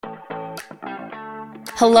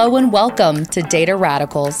Hello and welcome to Data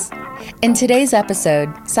Radicals. In today's episode,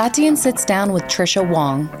 Satyan sits down with Tricia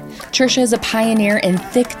Wang. Tricia is a pioneer in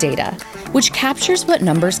thick data, which captures what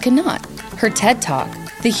numbers cannot. Her TED Talk,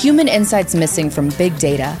 The Human Insights Missing from Big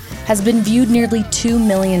Data, has been viewed nearly 2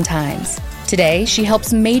 million times. Today, she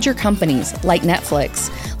helps major companies like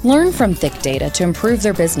Netflix learn from thick data to improve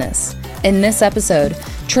their business. In this episode,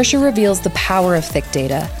 Tricia reveals the power of thick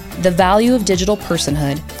data, the value of digital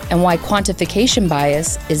personhood, and why quantification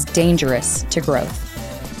bias is dangerous to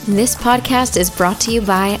growth. This podcast is brought to you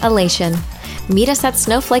by Elation. Meet us at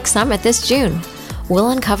Snowflake Summit this June. We'll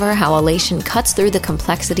uncover how Elation cuts through the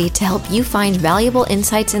complexity to help you find valuable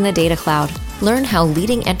insights in the data cloud. Learn how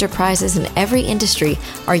leading enterprises in every industry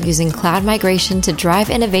are using cloud migration to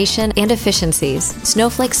drive innovation and efficiencies.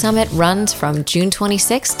 Snowflake Summit runs from June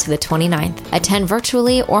 26th to the 29th. Attend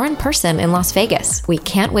virtually or in person in Las Vegas. We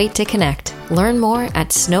can't wait to connect. Learn more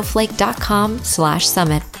at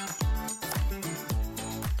snowflake.com/summit.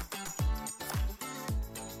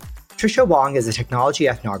 Tricia Wang is a technology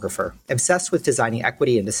ethnographer obsessed with designing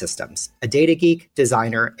equity into systems. A data geek,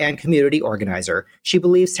 designer, and community organizer, she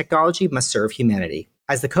believes technology must serve humanity.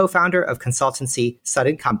 As the co-founder of consultancy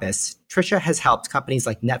Sudden Compass, Tricia has helped companies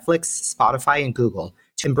like Netflix, Spotify, and Google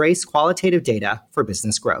to embrace qualitative data for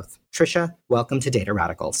business growth. Tricia, welcome to Data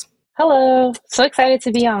Radicals. Hello. So excited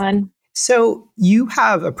to be on. So you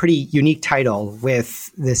have a pretty unique title with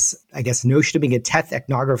this, notion of being a tech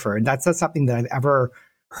ethnographer, and that's not something that I've ever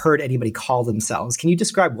heard anybody call themselves. Can you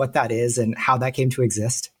describe what that is and how that came to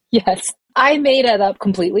exist? Yes. I made it up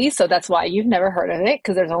completely, so that's why you've never heard of it,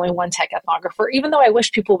 because there's only one tech ethnographer, even though I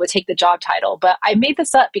wish people would take the job title. But I made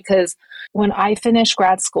this up because when I finished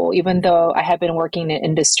grad school, even though I had been working in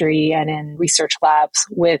industry and in research labs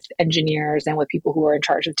with engineers and with people who were in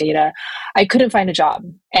charge of data, I couldn't find a job.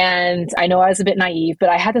 And I know I was a bit naive, but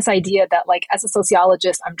I had this idea that, like, as a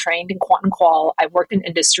sociologist, I'm trained in quant and qual. I've worked in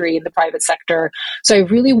industry, in the private sector. So I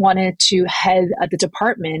really wanted to head the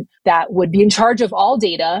department that would be in charge of all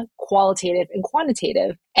data, qualitative and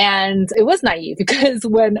quantitative. And it was naive because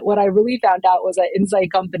what I really found out was that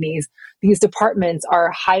inside companies, these departments are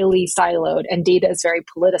highly siloed and data is very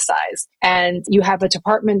politicized. And you have a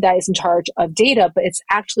department that is in charge of data, but it's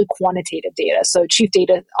actually quantitative data. So chief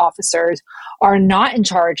data officers are not in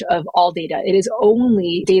charge of all data. It is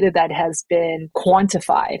only data that has been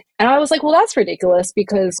quantified. And I was like, well, that's ridiculous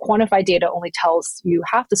because quantified data only tells you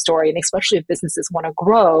half the story. And especially if businesses want to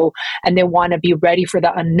grow and they want to be ready for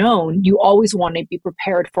the unknown, you always want to be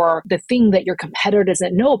prepared for the thing that your competitor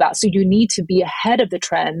doesn't know about. So you need to be ahead of the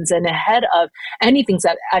trends and ahead of anything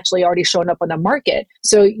that actually already shown up on the market.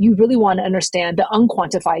 So you really want to understand the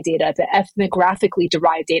unquantified data, the ethnographically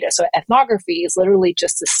derived data. So ethnography is literally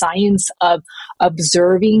just the science of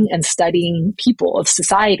observing and studying people of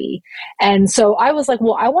society. And so I was like,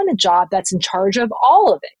 well, I want a job that's in charge of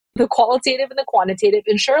all of it, the qualitative and the quantitative.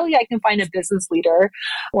 And surely I can find a business leader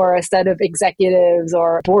or a set of executives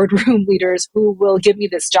or boardroom leaders who will give me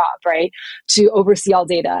this job, right, to oversee all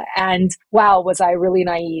data. And wow, was I really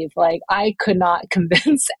naive. Like, I could not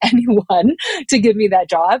convince anyone to give me that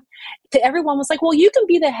job. Everyone was like, well, you can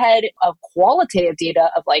be the head of qualitative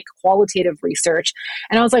data, of like qualitative research.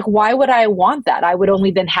 And I was like, why would I want that? I would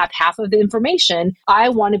only then have half of the information. I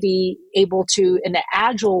want to be able to, in an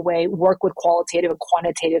agile way, work with qualitative and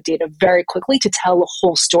quantitative data very quickly to tell the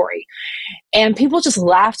whole story. And people just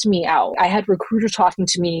laughed me out. I had recruiters talking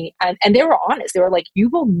to me and they were honest. They were like, you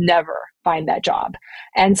will never find that job.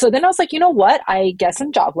 And so then I was like, you know what? I guess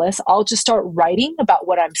I'm jobless. I'll just start writing about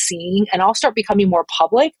what I'm seeing and I'll start becoming more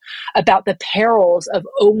public about the perils of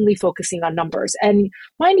only focusing on numbers. And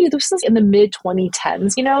mind you, this was in the mid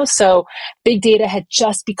 2010s, so big data had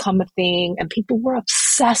just become a thing and people were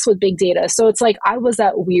obsessed with big data. So it's like I was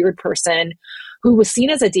that weird person who was seen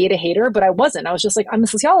as a data hater, but I wasn't. I was just like, I'm a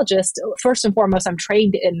sociologist. First and foremost, I'm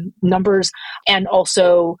trained in numbers and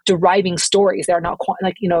also deriving stories that are not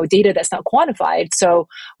data that's not quantified. So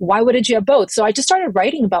why wouldn't you have both? So I just started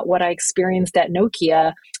writing about what I experienced at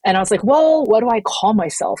Nokia. And I was like, well, what do I call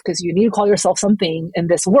myself? Because you need to call yourself something in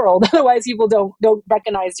this world. Otherwise, people don't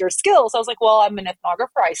recognize your skills. So I was like, well, I'm an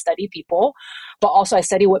ethnographer. I study people, but also I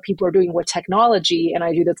study what people are doing with technology, and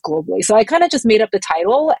I do this globally. So I kind of just made up the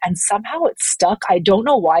title, and somehow it stuck. I don't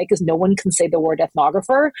know why, because no one can say the word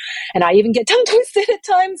ethnographer, and I even get tongue twisted at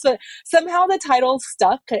times, but somehow the title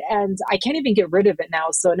stuck, and I can't even get rid of it now.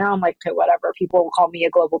 So now I'm like, okay, whatever. People will call me a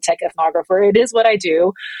global tech ethnographer. It is what I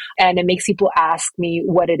do, and it makes people ask me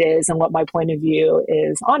what it is and what my point of view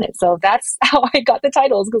is on it. So that's how I got the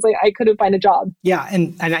titles, because I couldn't find a job. Yeah,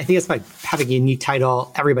 and I think it's by having a unique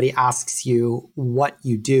title, everybody asks you what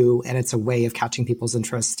you do, and it's a way of catching people's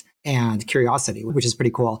interest and curiosity, which is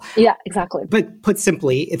pretty cool. Yeah, exactly. But put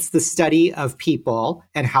simply, it's the study of people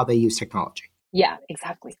and how they use technology. Yeah,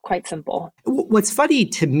 exactly. Quite simple. What's funny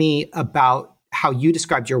to me about how you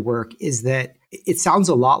described your work is that it sounds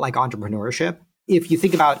a lot like entrepreneurship. If you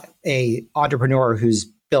think about a entrepreneur who's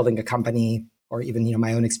building a company, or even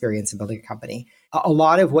my own experience in building a company, a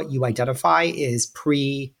lot of what you identify is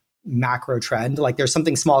macro trend. Like there's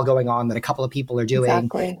something small going on that a couple of people are doing,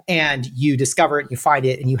 Exactly. and you discover it, you find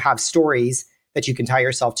it, and you have stories that you can tie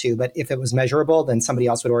yourself to. But if it was measurable, then somebody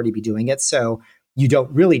else would already be doing it. So you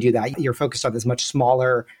don't really do that. You're focused on this much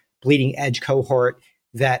smaller bleeding edge cohort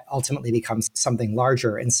that ultimately becomes something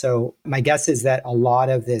larger. And so my guess is that a lot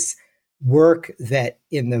of this work that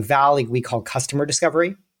in the Valley we call customer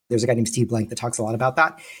discovery, there's a guy named Steve Blank that talks a lot about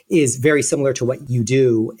that, is very similar to what you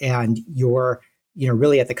do. And you're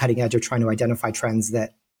really at the cutting edge of trying to identify trends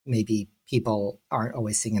that maybe people aren't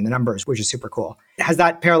always seeing in the numbers, which is super cool. Has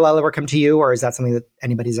that parallel ever come to you, or is that something that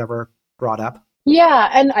anybody's ever brought up? Yeah,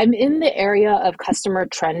 and I'm in the area of customer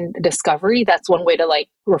trend discovery. That's one way to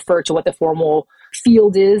refer to what the formal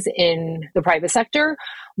field is in the private sector.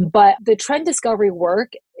 But the trend discovery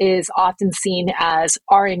work is often seen as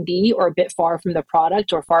R&D, or a bit far from the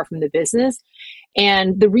product or far from the business.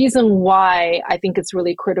 And the reason why I think it's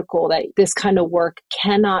really critical that this kind of work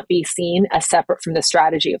cannot be seen as separate from the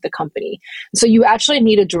strategy of the company. So you actually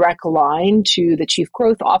need a direct line to the chief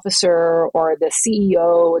growth officer or the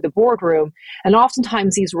CEO or the boardroom. And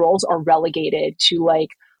oftentimes these roles are relegated to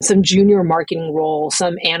some junior marketing role,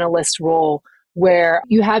 some analyst role, where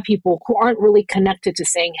you have people who aren't really connected to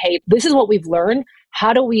saying, hey, this is what we've learned.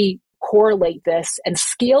 How do we correlate this and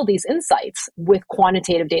scale these insights with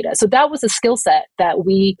quantitative data? So that was a skill set that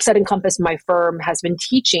we at Encompass, my firm, has been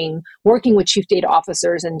teaching, working with chief data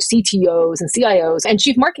officers and CTOs and CIOs and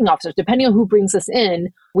chief marketing officers, depending on who brings us in.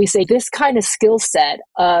 We say this kind of skill set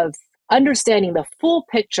of understanding the full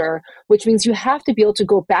picture, which means you have to be able to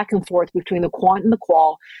go back and forth between the quant and the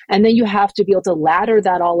qual, and then you have to be able to ladder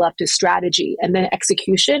that all up to strategy and then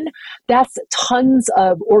execution. That's tons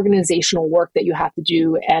of organizational work that you have to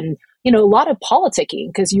do, and a lot of politicking,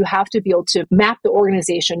 because you have to be able to map the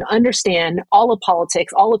organization, understand all of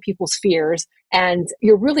politics, all of people's fears, and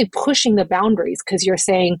you're really pushing the boundaries because you're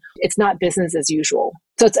saying it's not business as usual.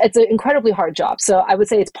 So it's an incredibly hard job. So I would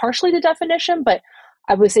say it's partially the definition, but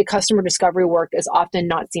I would say customer discovery work is often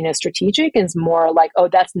not seen as strategic, and it's more like, oh,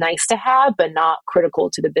 that's nice to have, but not critical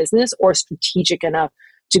to the business or strategic enough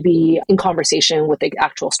to be in conversation with the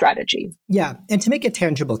actual strategy. Yeah. And to make it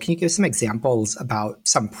tangible, can you give some examples about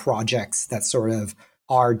some projects that sort of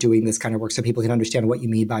are doing this kind of work so people can understand what you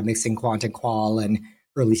mean by mixing quant and qual and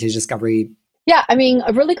early stage discovery? Yeah, I mean,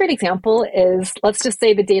 a really great example is, let's just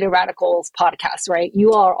say, the Data Radicals podcast, right?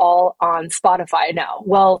 You are all on Spotify now.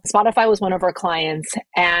 Well, Spotify was one of our clients.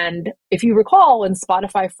 And if you recall, when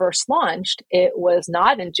Spotify first launched, it was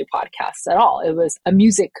not into podcasts at all. It was a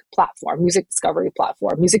music platform, music discovery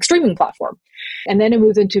platform, music streaming platform. And then it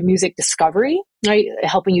moved into music discovery, right?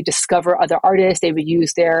 Helping you discover other artists. They would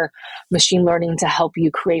use their machine learning to help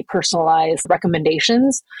you create personalized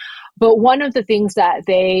recommendations. But one of the things that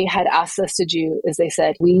they had asked us to do is they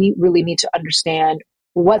said, we really need to understand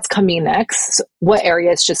what's coming next, what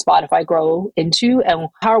areas should Spotify grow into, and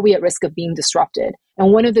how are we at risk of being disrupted?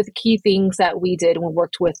 And one of the key things that we did when we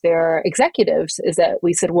worked with their executives is that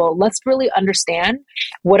we said, well, let's really understand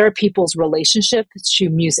what are people's relationships to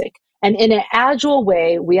music. And in an agile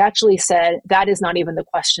way, we actually said that is not even the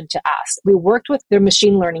question to ask. We worked with their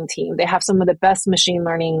machine learning team. They have some of the best machine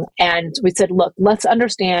learning. And we said, look, let's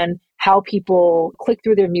understand how people click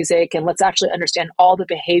through their music, and let's actually understand all the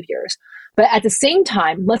behaviors. But at the same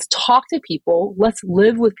time, let's talk to people. Let's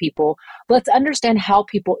live with people. Let's understand how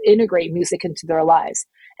people integrate music into their lives.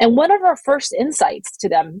 And one of our first insights to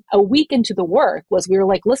them a week into the work was, we were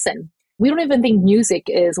like, listen, we don't even think music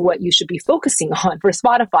is what you should be focusing on for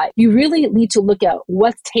Spotify. You really need to look at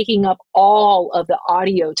what's taking up all of the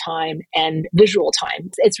audio time and visual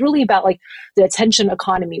time. It's really about the attention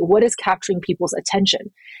economy. What is capturing people's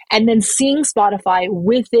attention? And then seeing Spotify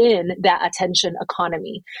within that attention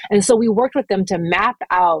economy. And so we worked with them to map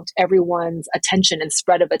out everyone's attention and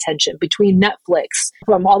spread of attention between Netflix,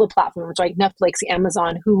 from all the platforms, like Netflix,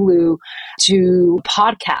 Amazon, Hulu, to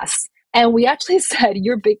podcasts. And we actually said,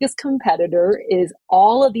 your biggest competitor is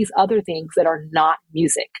all of these other things that are not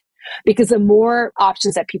music. Because the more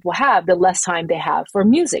options that people have, the less time they have for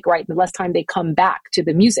music, right? The less time they come back to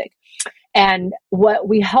the music. And what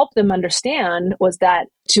we helped them understand was that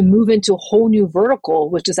to move into a whole new vertical,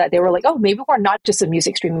 which is that they were like, oh, maybe we're not just a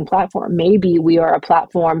music streaming platform. Maybe we are a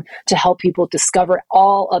platform to help people discover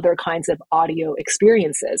all other kinds of audio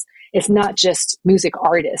experiences. It's not just music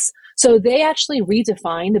artists. So they actually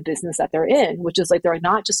redefine the business that they're in, which is like they're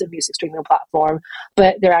not just a music streaming platform,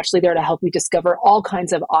 but they're actually there to help you discover all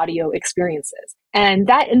kinds of audio experiences. And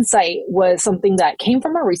that insight was something that came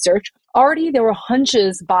from our research. Already there were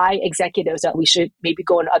hunches by executives that we should maybe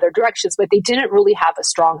go in other directions, but they didn't really have a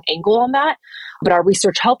strong angle on that. But our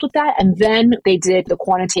research helped with that. And then they did the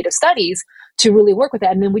quantitative studies to really work with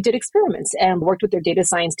that. And then we did experiments and worked with their data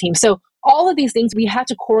science team. So all of these things, we had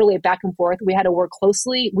to correlate back and forth. We had to work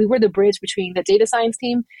closely. We were the bridge between the data science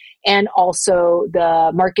team and also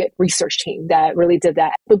the market research team that really did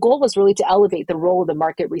that. The goal was really to elevate the role of the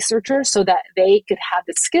market researcher so that they could have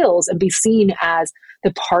the skills and be seen as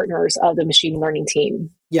the partners of the machine learning team.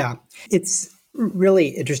 Yeah, it's really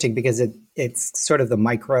interesting because it's sort of the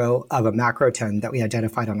micro of a macro trend that we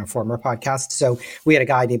identified on a former podcast. So we had a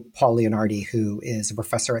guy named Paul Leonardi, who is a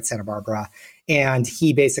professor at Santa Barbara, and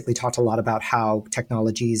he basically talked a lot about how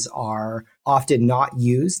technologies are often not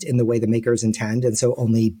used in the way the makers intend. And so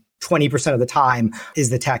only 20% of the time is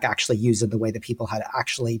the tech actually used in the way that people had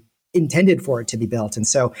actually intended for it to be built. And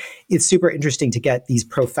so it's super interesting to get these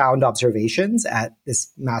profound observations at this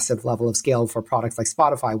massive level of scale for products like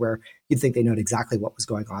Spotify, where you'd think they know exactly what was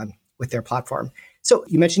going on with their platform. So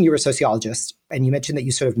you mentioned you were a sociologist, and you mentioned that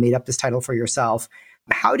you sort of made up this title for yourself.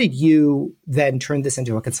 How did you then turn this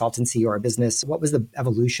into a consultancy or a business? What was the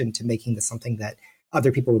evolution to making this something that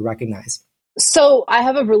other people would recognize? So I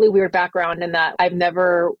have a really weird background in that I've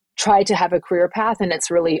never tried to have a career path, and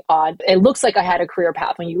it's really odd. It looks like I had a career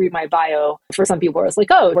path when you read my bio. For some people, it's like,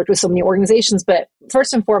 oh, I worked with so many organizations. But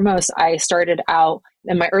first and foremost, I started out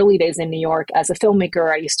in my early days in New York as a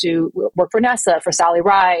filmmaker. I used to work for NASA, for Sally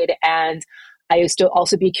Ride, and I used to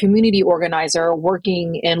also be a community organizer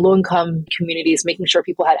working in low-income communities, making sure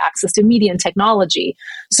people had access to media and technology.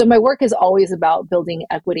 So my work is always about building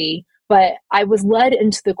equity. But I was led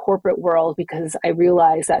into the corporate world because I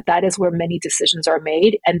realized that that is where many decisions are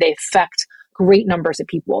made and they affect great numbers of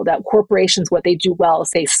people, that corporations, what they do well is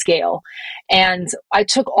they scale. And I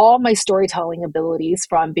took all my storytelling abilities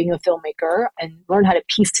from being a filmmaker and learned how to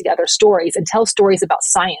piece together stories and tell stories about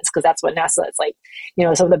science, because that's what NASA is like, you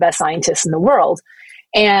know, some of the best scientists in the world.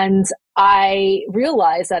 And I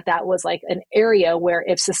realized that that was like an area where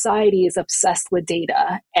if society is obsessed with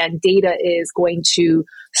data and data is going to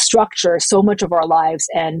structure so much of our lives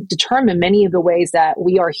and determine many of the ways that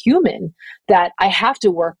we are human, that I have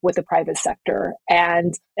to work with the private sector.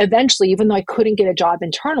 And eventually, even though I couldn't get a job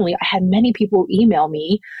internally, I had many people email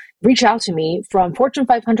me, reach out to me from Fortune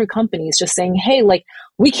 500 companies just saying, hey, like,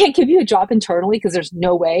 we can't give you a job internally because there's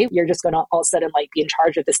no way you're just going to all of a sudden like be in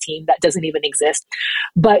charge of this team that doesn't even exist.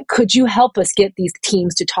 But could you help us get these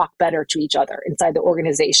teams to talk better to each other inside the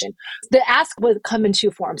organization? The ask would come in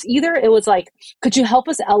two forms. Either it was like, could you help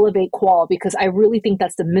us elevate qual? Because I really think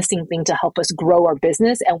that's the missing thing to help us grow our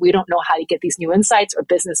business. And we don't know how to get these new insights, or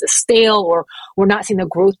business is stale, or we're not seeing the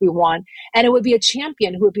growth we want. And it would be a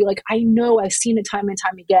champion who would be like, I know I've seen it time and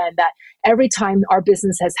time again that every time our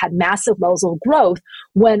business has had massive levels of growth,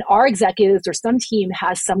 when our executives or some team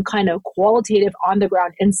has some kind of qualitative on the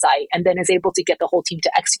ground insight and then is able to get the whole team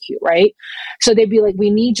to execute, right? So they'd be like, we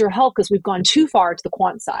need your help because we've gone too far to the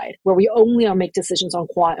quant side where we only make decisions on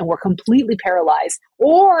quant and we're completely paralyzed.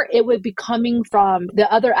 Or it would be coming from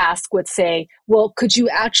the other ask would say, well, could you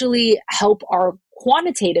actually help our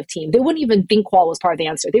quantitative team? They wouldn't even think qual was part of the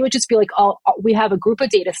answer. They would just be like, oh, we have a group of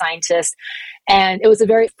data scientists. And it was a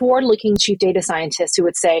very forward-looking chief data scientist who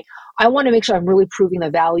would say, I want to make sure I'm really proving the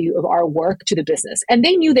value of our work to the business. And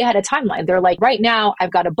they knew they had a timeline. They're like, right now,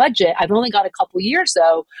 I've got a budget. I've only got a couple years,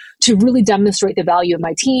 though, to really demonstrate the value of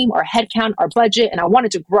my team, our headcount, our budget. And I want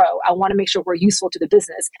it to grow. I want to make sure we're useful to the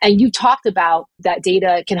business. And you talked about that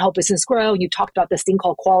data can help business grow. You talked about this thing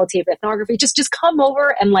called qualitative ethnography. Just come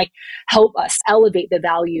over and like help us elevate the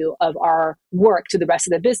value of our work to the rest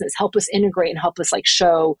of the business. Help us integrate and help us like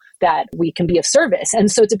show that we can be of service. And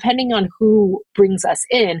so depending on who brings us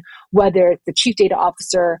in, whether it's the chief data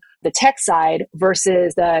officer, the tech side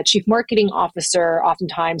versus the chief marketing officer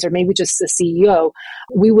oftentimes, or maybe just the CEO,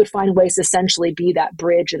 we would find ways to essentially be that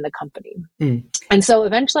bridge in the company. And so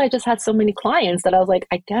eventually I just had so many clients that I was like,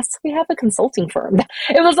 I guess we have a consulting firm.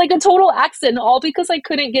 It was like a total accident, all because I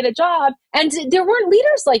couldn't get a job. And there weren't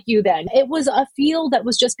leaders like you then. It was a field that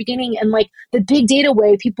was just beginning, and like the big data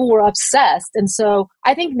wave, people were obsessed. And so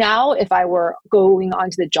I think now if I were going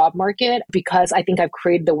onto the job market, because I think I've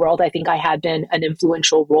created the world, I think I had been an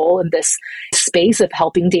influential role role in this space of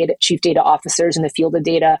helping chief data officers in the field of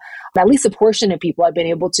data. At least a portion of people I've been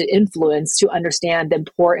able to influence to understand the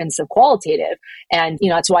importance of qualitative. And,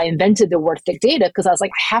 that's why I invented the word thick data, because I was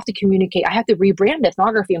like, I have to communicate, I have to rebrand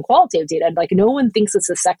ethnography and qualitative data. And like, no one thinks it's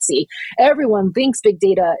as sexy. Everyone thinks big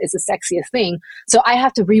data is the sexiest thing. So I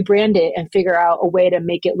have to rebrand it and figure out a way to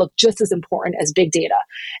make it look just as important as big data.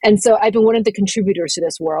 And so I've been one of the contributors to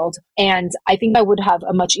this world. And I think I would have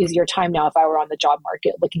a much easier time now if I were on the job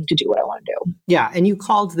market looking to do what I want to do. Yeah. And you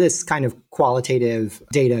called this kind of qualitative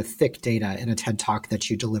data, thick data in a TED Talk that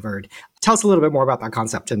you delivered. Tell us a little bit more about that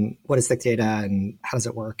concept and what is thick data and how does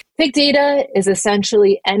it work? Thick data is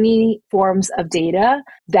essentially any forms of data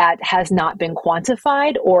that has not been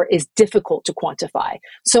quantified or is difficult to quantify.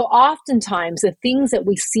 So oftentimes the things that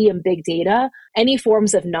we see in big data, any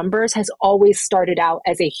forms of numbers has always started out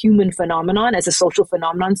as a human phenomenon, as a social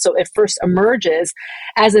phenomenon. So it first emerges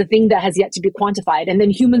as a thing that has yet to be quantified. And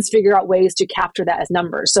then humans figure out ways to capture that as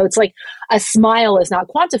numbers. So it's like a smile is not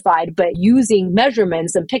quantified, but using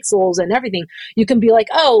measurements and pixels and everything, you can be like,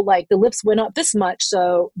 oh, like the lips went up this much,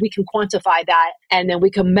 so we can quantify that. And then we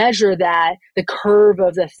can measure that, the curve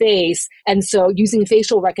of the face. And so using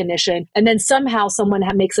facial recognition, and then somehow someone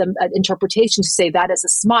makes an interpretation to say that is a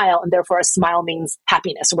smile, and therefore a smile means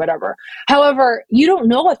happiness or whatever. However, you don't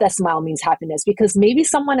know if that smile means happiness, because maybe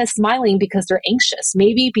someone is smiling because they're anxious,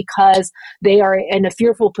 maybe because they are in a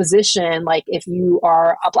fearful position, like if you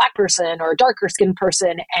are a Black person or a darker skinned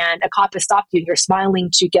person and a cop has stopped you and you're smiling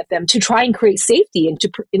to get them to try and create safety and to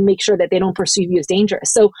make sure that they don't perceive you as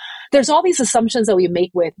dangerous. So there's all these assumptions that we make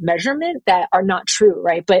with measurement that are not true,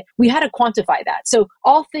 right? But we had to quantify that. So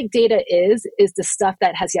all thick data is the stuff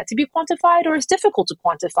that has yet to be quantified or is difficult to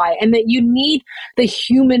quantify, and that you need the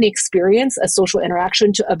human experience, a social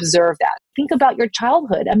interaction, to observe that. Think about your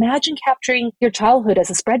childhood. Imagine capturing your childhood as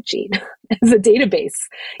a spreadsheet, as a database.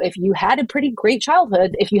 If you had a pretty great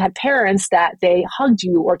childhood, if you had parents that they hugged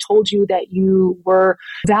you or told you that you were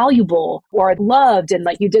valuable or loved and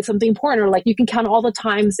like you did something important, or like you can count all the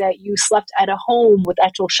times that you slept at a home with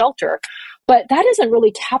actual shelter. But that doesn't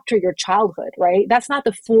really capture your childhood, right? That's not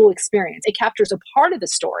the full experience. It captures a part of the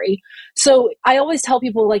story. So I always tell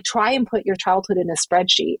people, like, try and put your childhood in a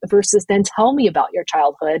spreadsheet versus then tell me about your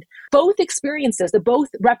childhood. Both experiences, both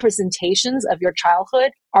representations of your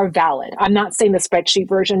childhood are valid. I'm not saying the spreadsheet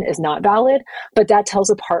version is not valid, but that tells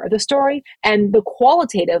a part of the story. And the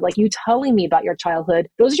qualitative, like you telling me about your childhood,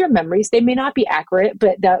 those are your memories. They may not be accurate,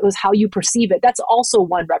 but that was how you perceive it. That's also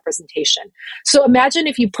one representation. So imagine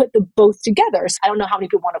if you put the both together. So I don't know how many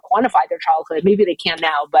people want to quantify their childhood. Maybe they can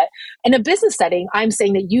now, but in a business setting, I'm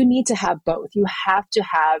saying that you need to have both. You have to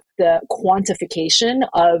have the quantification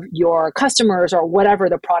of your customers or whatever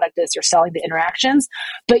the product is you're selling, the interactions,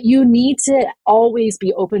 but you need to always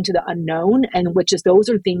be open to the unknown, and which is those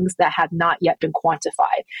are things that have not yet been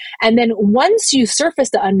quantified. And then once you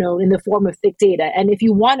surface the unknown in the form of thick data, and if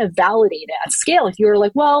you want to validate it at scale, if you're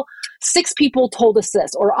like, well, 6 people told us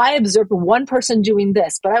this, or I observed one person doing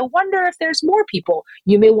this, but I wonder if there's more people,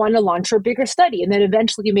 you may want to launch a bigger study. And then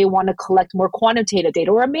eventually you may want to collect more quantitative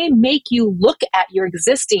data, or it may make you look at your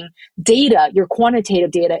existing data, your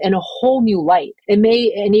quantitative data, in a whole new light. It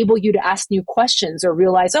may enable you to ask new questions or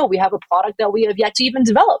realize, oh, we have a product that we have yet to even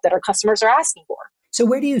develop that our customers are asking for. So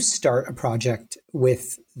where do you start a project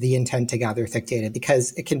with the intent to gather thick data?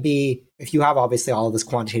 Because it can be, if you have obviously all of this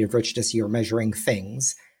quantitative richness, you're measuring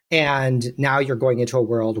things, and now you're going into a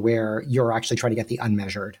world where you're actually trying to get the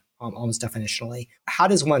unmeasured, almost definitionally. How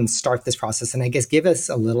does one start this process? And I guess give us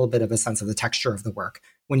a little bit of a sense of the texture of the work.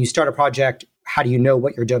 When you start a project, how do you know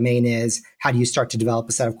what your domain is? How do you start to develop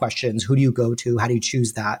a set of questions? Who do you go to? How do you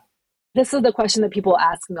choose that? This is the question that people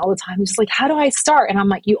ask me all the time. It's just like, how do I start? And I'm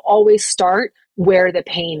like, you always start where the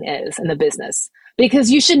pain is in the business.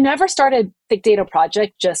 Because you should never start a thick data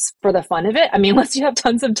project just for the fun of it. I mean, unless you have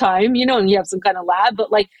tons of time, and you have some kind of lab,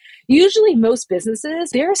 but like usually most businesses,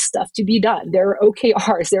 there's stuff to be done. There are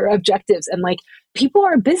OKRs, there are objectives, and like people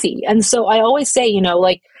are busy. And so I always say,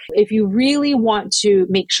 like if you really want to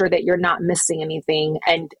make sure that you're not missing anything,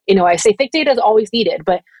 and, I say thick data is always needed,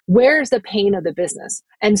 but where's the pain of the business?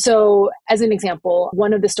 And so as an example,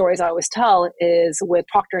 one of the stories I always tell is with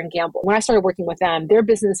Procter & Gamble. When I started working with them, their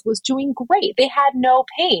business was doing great. They had no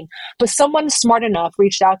pain, but someone smart enough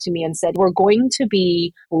reached out to me and said, we're going to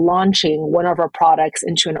be launching one of our products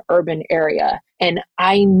into an urban area. And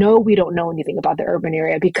I know we don't know anything about the urban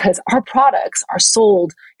area because our products are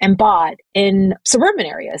sold and bought in suburban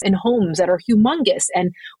areas. areas and homes that are humongous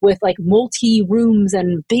and with like multi-rooms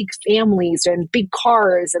and big families and big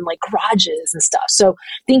cars and like garages and stuff. So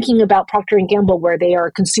thinking about Procter & Gamble, where they are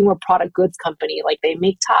a consumer product goods company, like they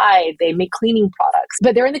make Tide, they make cleaning products,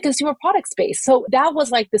 but they're in the consumer product space. So that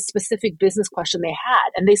was like the specific business question they had.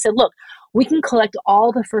 And they said, look, we can collect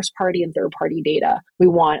all the first party and third party data we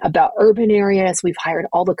want about urban areas. We've hired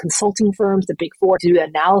all the consulting firms, the big four, to do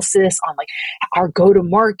analysis on like our go to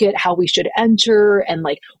market, how we should enter, and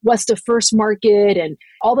like what's the first market, and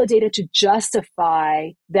all the data to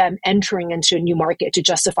justify them entering into a new market, to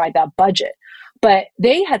justify that budget. But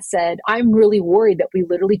they had said, I'm really worried that we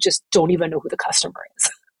literally just don't even know who the customer is.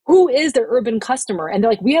 Who is the urban customer? And they're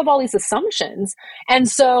like, we have all these assumptions. And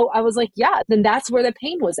so I was like, yeah, then that's where the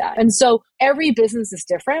pain was at. And so every business is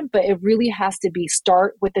different, but it really has to be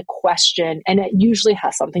start with the question. And it usually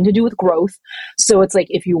has something to do with growth. So it's like,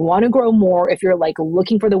 if you want to grow more, if you're like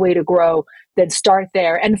looking for the way to grow, then start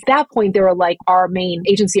there. And at that point, they were like, our main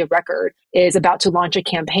agency of record is about to launch a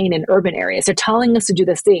campaign in urban areas. They're telling us to do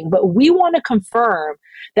this thing, but we want to confirm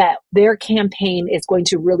that their campaign is going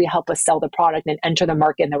to really help us sell the product and enter the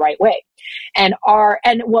market in the right way. And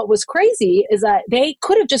what was crazy is that they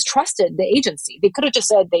could have just trusted the agency. They could have just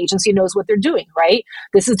said the agency knows what they're doing, right?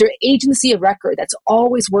 This is their agency of record that's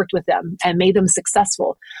always worked with them and made them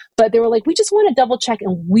successful. But they were like, we just want to double check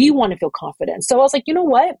and we want to feel confident. So I was like, you know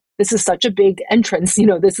what? This is such a big entrance.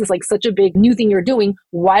 This is like such a big new thing you're doing.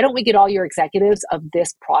 Why don't we get all your executives of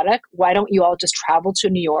this product? Why don't you all just travel to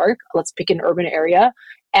New York? Let's pick an urban area.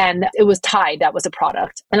 And it was Tide, that was a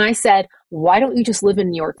product. And I said, why don't you just live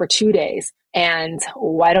in New York for 2 days? And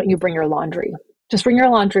why don't you bring your laundry? Just bring your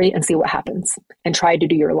laundry and see what happens and try to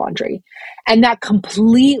do your laundry. And that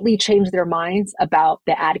completely changed their minds about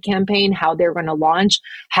the ad campaign, how they're going to launch,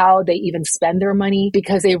 how they even spend their money,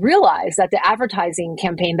 because they realized that the advertising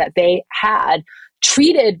campaign that they had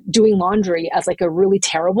treated doing laundry as like a really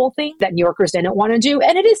terrible thing that New Yorkers didn't want to do.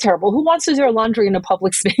 And it is terrible. Who wants to do their laundry in a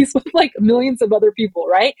public space with like millions of other people,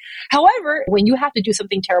 right? However, when you have to do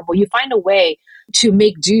something terrible, you find a way to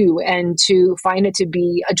make do and to find it to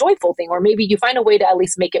be a joyful thing, or maybe you find a way to at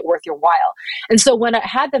least make it worth your while. And so what I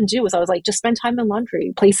had them do was I was like, just spend time in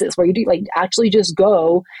laundry places where you do like actually just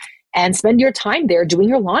go and spend your time there doing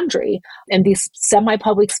your laundry in these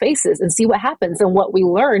semi-public spaces and see what happens. And what we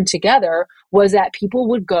learned together was that people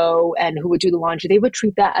would go and who would do the laundry, they would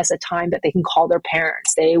treat that as a time that they can call their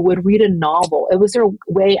parents. They would read a novel. It was their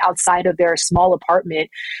way outside of their small apartment,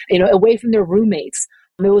 away from their roommates.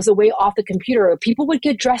 It was a way off the computer. People would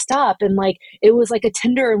get dressed up and like, it was like a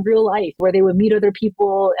Tinder in real life where they would meet other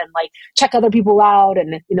people and like check other people out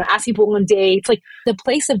and, ask people on dates. Like the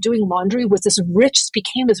place of doing laundry was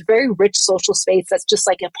became this very rich social space that's just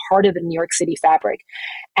like a part of the New York City fabric.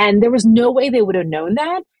 And there was no way they would have known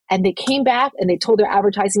that. And they came back and they told their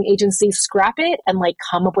advertising agency, scrap it and like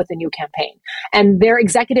come up with a new campaign. And their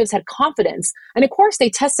executives had confidence. And of course, they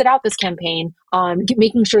tested out this campaign,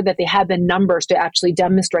 making sure that they had the numbers to actually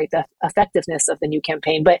demonstrate the effectiveness of the new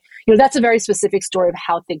campaign. But that's a very specific story of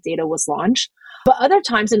how Thick Data was launched. But other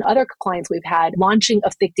times in other clients we've had, launching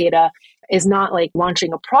of Thick Data is not like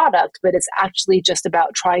launching a product, but it's actually just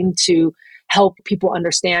about trying to help people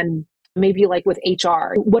understand, maybe like with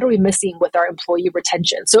HR, what are we missing with our employee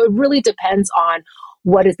retention? So it really depends on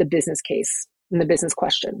what is the business case and the business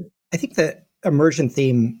question. I think the emergent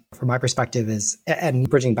theme from my perspective is, and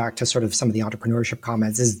bridging back to sort of some of the entrepreneurship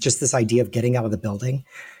comments, is just this idea of getting out of the building.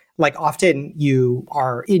 Like often you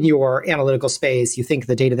are in your analytical space, you think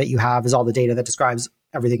the data that you have is all the data that describes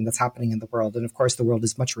everything that's happening in the world. And of course, the world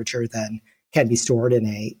is much richer than can be stored in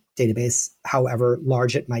a database, however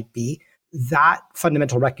large it might be. That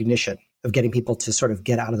fundamental recognition of getting people to sort of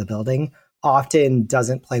get out of the building often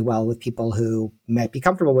doesn't play well with people who might be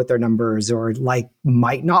comfortable with their numbers or like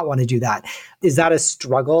might not want to do that. Is that a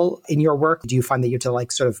struggle in your work? Do you find that you have to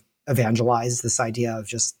like sort of evangelize this idea of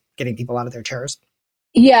just getting people out of their chairs?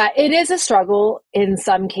 Yeah, it is a struggle in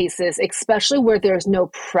some cases, especially where there's no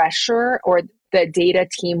pressure or the data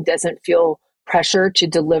team doesn't feel pressure to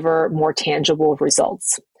deliver more tangible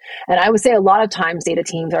results. And I would say a lot of times data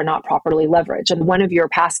teams are not properly leveraged. And one of your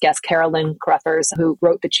past guests, Carolyn Carruthers, who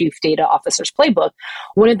wrote the Chief Data Officer's Playbook,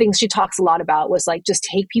 one of the things she talks a lot about was like, just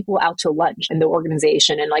take people out to lunch in the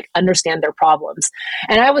organization and like understand their problems.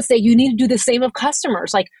 And I would say you need to do the same of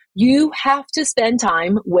customers. Like you have to spend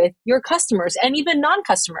time with your customers and even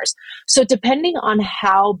non-customers. So depending on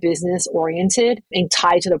how business oriented and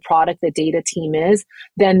tied to the product the data team is,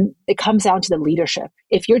 then it comes down to the leadership.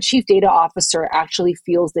 If your chief data officer actually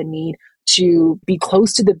feels the need to be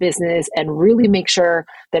close to the business and really make sure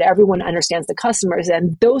that everyone understands the customers.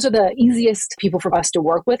 And those are the easiest people for us to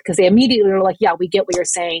work with because they immediately are like, yeah, we get what you're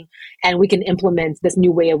saying and we can implement this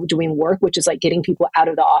new way of doing work, which is like getting people out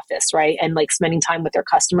of the office, right? And like spending time with their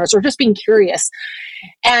customers or just being curious.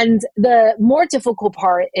 And the more difficult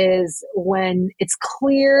part is when it's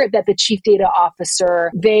clear that the chief data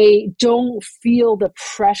officer, they don't feel the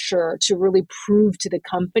pressure to really prove to the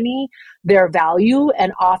company their value.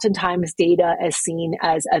 And oftentimes data is seen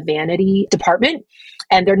as a vanity department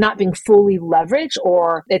and they're not being fully leveraged,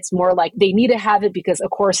 or it's more like they need to have it because, of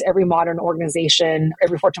course, every modern organization,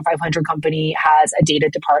 every Fortune 500 company has a data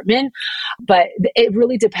department. But it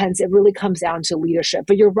really depends. It really comes down to leadership.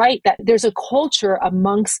 But you're right that there's a culture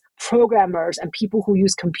amongst programmers and people who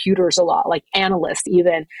use computers a lot, like analysts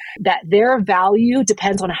even, that their value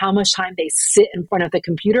depends on how much time they sit in front of the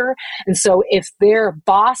computer. And so if their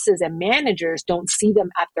bosses and managers don't see them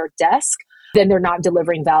at their desk, then they're not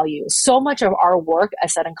delivering value. So much of our work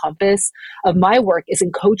at Set and Compass, of my work, is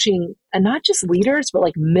in coaching, and not just leaders, but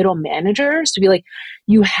like middle managers to be like,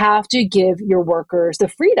 you have to give your workers the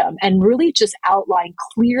freedom and really just outline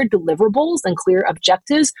clear deliverables and clear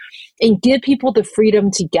objectives and give people the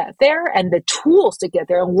freedom to get there and the tools to get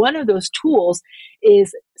there. And one of those tools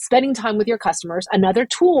is spending time with your customers. Another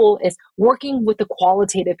tool is working with the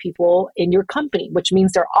qualitative people in your company, which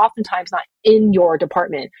means they're oftentimes not in your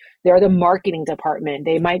department. They're the marketing department.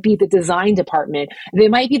 They might be the design department. They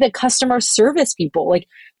might be the customer service people. Like,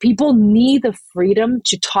 people need the freedom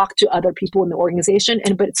to talk to other people in the organization.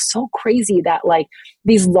 But it's so crazy that like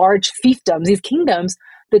these large fiefdoms, these kingdoms,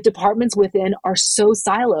 the departments within are so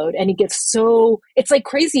siloed and it gets so, it's like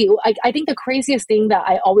crazy. I think the craziest thing that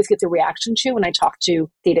I always get the reaction to when I talk to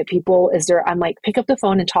data people is I'm like, pick up the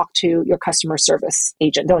phone and talk to your customer service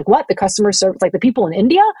agent. They're like, what? The customer service, like the people in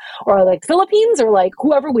India or like Philippines or like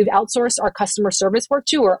whoever we've outsourced our customer service work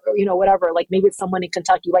to, or you know, whatever, like maybe it's someone in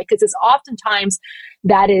Kentucky, right? Because it's oftentimes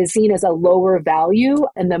that is seen as a lower value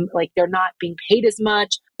and then like they're not being paid as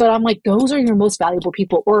much. But I'm like, those are your most valuable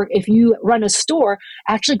people. Or if you run a store,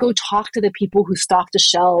 actually go talk to the people who stock the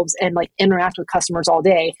shelves and like interact with customers all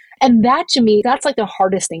day. And that to me, that's like the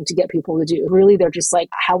hardest thing to get people to do. Really, they're just like,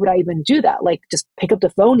 how would I even do that? Like, just pick up the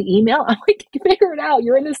phone, email. I'm like, figure it out.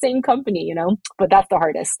 You're in the same company, you know? But that's the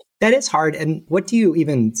hardest. That is hard. And what do you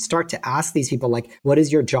even start to ask these people? Like, what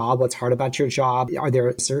is your job? What's hard about your job? Are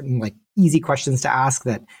there certain like easy questions to ask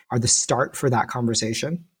that are the start for that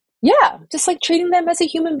conversation? Yeah, just like treating them as a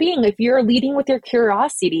human being. If you're leading with your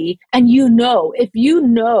curiosity and if you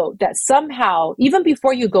know that somehow, even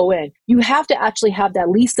before you go in, you have to actually have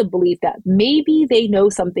that least of belief that maybe they know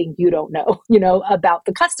something you don't know, you know, about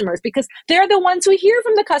the customers, because they're the ones who hear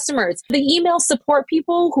from the customers. The email support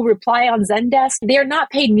people who reply on Zendesk, they're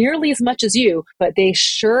not paid nearly as much as you, but they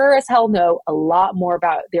sure as hell know a lot more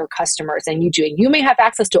about their customers than you do. And you may have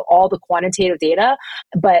access to all the quantitative data,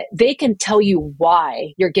 but they can tell you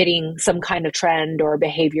why you're getting some kind of trend or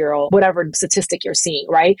behavioral, whatever statistic you're seeing,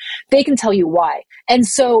 right? They can tell you why. And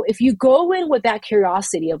so if you go in with that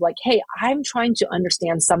curiosity of like, hey, I'm trying to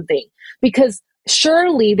understand something, because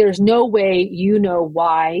surely there's no way you know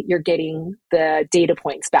why you're getting the data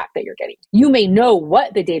points back that you're getting. You may know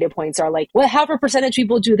what the data points are, like, well, however percentage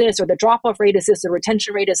people do this, or the drop-off rate is this, or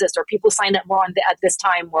retention rate is this, or people sign up more at this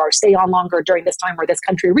time, or stay on longer during this time, or this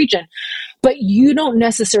country region. But you don't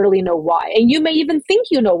necessarily know why. And you may even think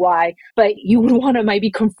you know why, but you would want to maybe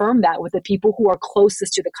confirm that with the people who are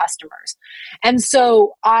closest to the customers. And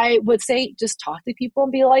so I would say, just talk to people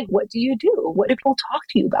and be like, what do you do? What do people talk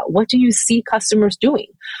to you about? What do you see customers doing?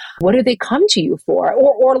 What do they come to you for?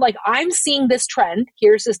 Or like, I'm seeing this trend.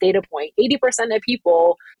 Here's this data point. 80% of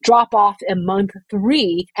people drop off in month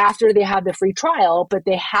 3 after they have the free trial, but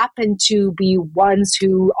they happen to be ones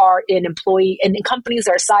who are in companies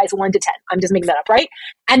that are size 1 to 10. I'm just making that up, right?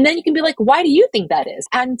 And then you can be like, why do you think that is?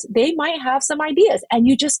 And they might have some ideas. And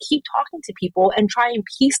you just keep talking to people and try and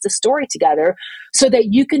piece the story together so that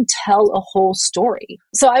you can tell a whole story.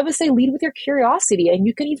 So I would say lead with your curiosity, and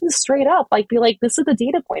you can even straight up like be like, this is the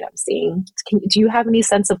data point I'm seeing. Do you have any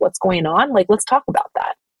sense of what's going on? Like, let's talk about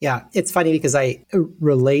that. Yeah, it's funny because I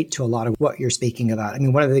relate to a lot of what you're speaking about. I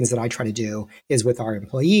mean, one of the things that I try to do is with our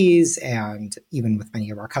employees and even with many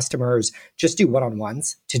of our customers, just do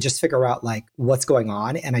one-on-ones to just figure out like what's going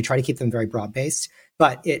on. And I try to keep them very broad-based,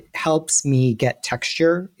 but it helps me get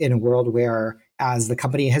texture in a world where as the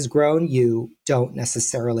company has grown, you don't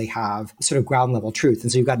necessarily have sort of ground level truth.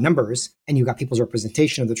 And so you've got numbers and you've got people's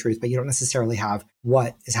representation of the truth, but you don't necessarily have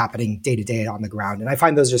what is happening day to day on the ground. And I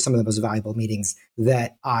find those are some of the most valuable meetings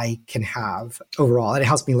that I can have overall. And it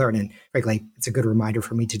helps me learn. And frankly, it's a good reminder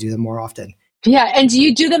for me to do them more often. Yeah. And do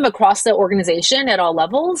you do them across the organization at all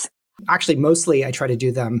levels? Actually, mostly I try to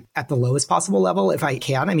do them at the lowest possible level if I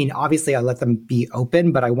can. I mean, obviously I let them be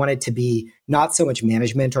open, but I want it to be not so much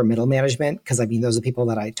management or middle management, because I mean, those are people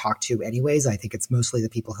that I talk to anyways. I think it's mostly the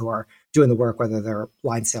people who are doing the work, whether they're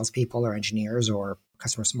line salespeople or engineers or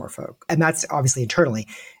customer support folk. And that's obviously internally.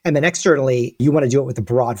 And then externally, you want to do it with a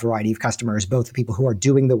broad variety of customers, both the people who are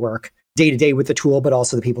doing the work day to day with the tool, but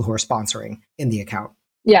also the people who are sponsoring in the account.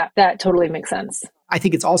 Yeah, that totally makes sense. I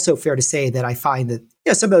think it's also fair to say that I find that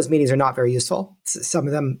some of those meetings are not very useful. Some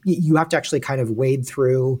of them, you have to actually kind of wade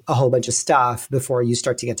through a whole bunch of stuff before you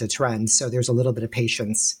start to get to trends. So there's a little bit of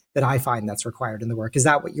patience that I find that's required in the work. Is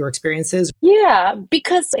that what your experience is? Yeah,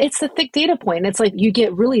 because it's the thick data point. It's like you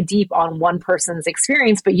get really deep on one person's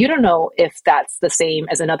experience, but you don't know if that's the same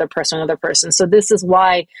as another person. So this is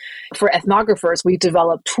why for ethnographers, we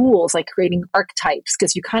develop tools like creating archetypes,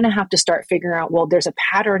 because you kind of have to start figuring out, well, there's a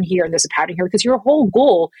pattern here and there's a pattern here, because your whole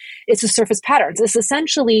goal is to surface patterns. It's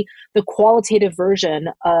essentially the qualitative version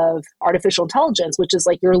of artificial intelligence, which is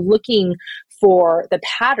like you're looking for the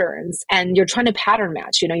patterns and you're trying to pattern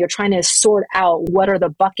match, you're trying to sort out what are the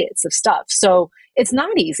buckets of stuff. So it's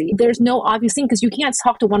not easy. There's no obvious thing, because you can't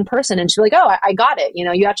talk to one person and she's like, oh, I got it.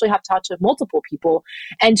 You actually have to talk to multiple people.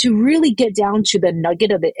 And to really get down to the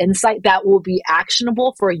nugget of the insight that will be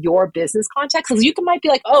actionable for your business context, because you might be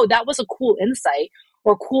like, oh, that was a cool insight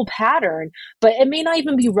or cool pattern, but it may not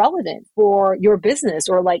even be relevant for your business,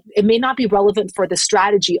 or like it may not be relevant for the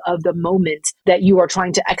strategy of the moment that you are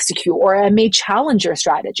trying to execute, or it may challenge your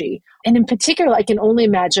strategy. And in particular, I can only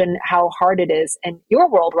imagine how hard it is in your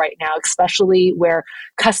world right now, especially where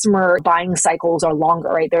customer buying cycles are longer,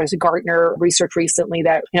 right? There's a Gartner research recently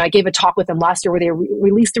that, I gave a talk with them last year where they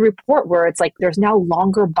released a report where it's like there's now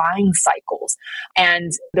longer buying cycles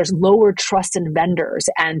and there's lower trust in vendors,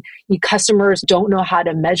 and customers don't know how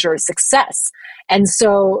to measure success. And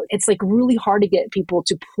so it's like really hard to get people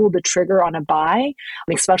to pull the trigger on a buy,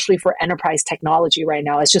 especially for enterprise technology right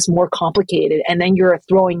now. It's just more complicated. And then you're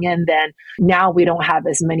throwing in then now we don't have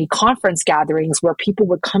as many conference gatherings where people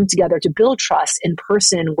would come together to build trust in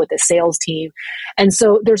person with a sales team. And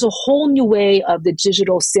so there's a whole new way of the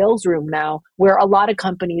digital sales room now where a lot of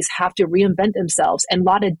companies have to reinvent themselves, and a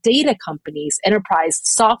lot of data companies, enterprise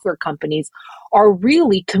software companies are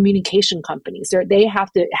really communication companies. They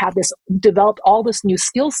have to have this, develop all this new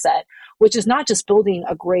skill set, which is not just building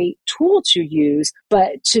a great tool to use,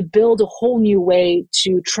 but to build a whole new way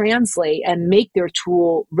to translate and make their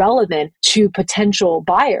tool relevant to potential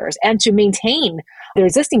buyers and to maintain their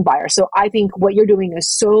existing buyers. So I think what you're doing is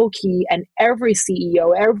so key, and every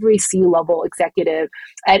CEO, every C-level executive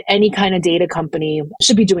at any kind of data company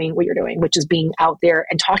should be doing what you're doing, which is being out there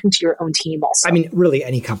and talking to your own team also. I mean, really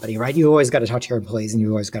any company, right? You always got to talk to your employees and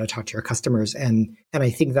you always got to talk to your customers. And I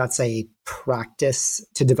think that's a practice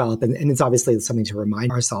to develop. And it's obviously something to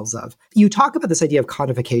remind ourselves of. You talk about this idea of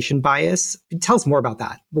quantification bias. Tell us more about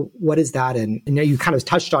that. What is that? And you kind of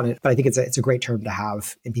touched on it, but I think it's a great term to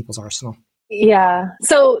have in people's arsenal. Yeah.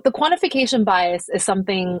 So the quantification bias is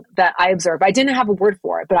something that I observed. I didn't have a word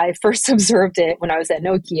for it, but I first observed it when I was at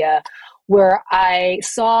Nokia, where I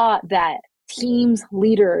saw that teams,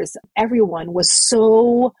 leaders, everyone was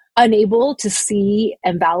so unable to see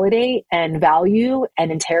and validate and value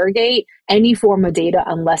and interrogate any form of data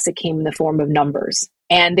unless it came in the form of numbers.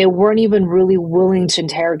 And they weren't even really willing to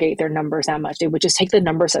interrogate their numbers that much. They would just take the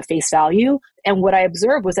numbers at face value. And what I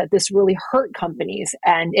observed was that this really hurt companies,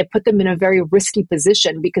 and it put them in a very risky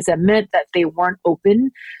position because it meant that they weren't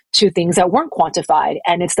open to things that weren't quantified.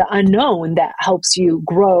 And it's the unknown that helps you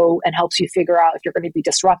grow and helps you figure out if you're going to be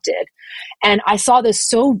disrupted. And I saw this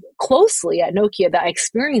so closely at Nokia that I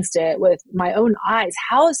experienced it with my own eyes.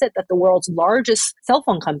 How is it that the world's largest cell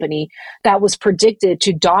phone company that was predicted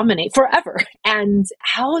to dominate forever, and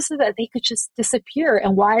how is it that they could just disappear?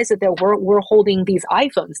 And why is it that we're holding these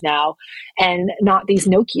iPhones now and not these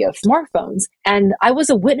Nokia smartphones? And I was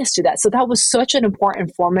a witness to that. So that was such an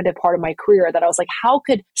important formative part of my career that I was like, how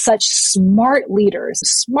could such smart leaders,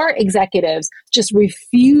 smart executives just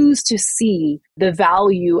refuse to see the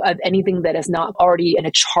value of anything that is not already in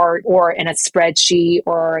a chart or in a spreadsheet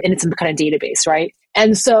or in some kind of database, right?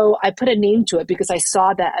 And so I put a name to it because I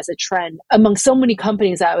saw that as a trend among so many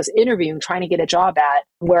companies that I was interviewing, trying to get a job at,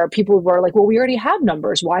 where people were like, well, we already have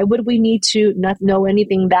numbers. Why would we need to not know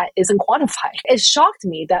anything that isn't quantified? It shocked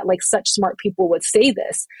me that like such smart people would say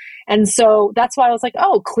this. And so that's why I was like,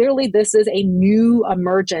 oh, clearly this is a new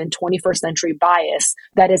emergent 21st century bias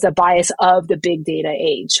that is a bias of the big data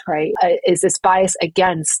age, right? Is this bias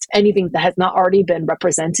against anything that has not already been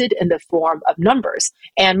represented in the form of numbers?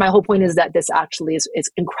 And my whole point is that this actually is is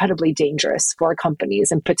incredibly dangerous for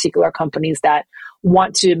companies, in particular companies that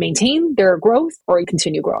want to maintain their growth or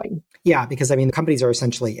continue growing. Yeah, because I mean, the companies are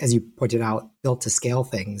essentially, as you pointed out, built to scale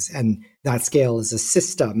things. And that scale is a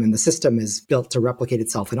system, and the system is built to replicate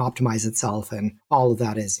itself and optimize itself. And all of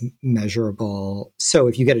that is measurable. So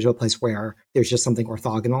if you get it to a place where there's just something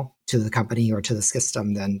orthogonal to the company or to the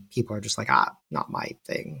system, then people are just like, not my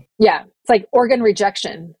thing. Yeah, it's like organ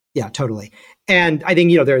rejection. Yeah, totally. And I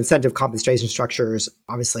think, their incentive compensation structures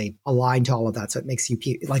obviously align to all of that. So it makes you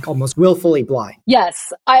like almost willfully blind.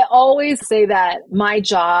 Yes. I always say that my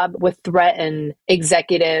job would threaten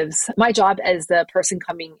executives, my job as the person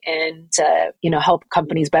coming in to, help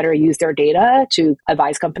companies better use their data, to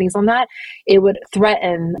advise companies on that, it would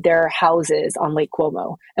threaten their houses on Lake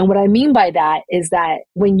Como. And what I mean by that is that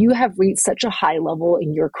when you have reached such a high level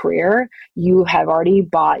in your career, you have already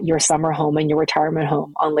bought your summer home and your retirement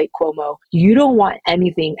home on Lake Como. You don't want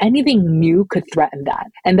anything new could threaten that.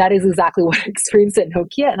 And that is exactly what I experienced at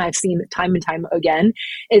Nokia. And I've seen time and time again,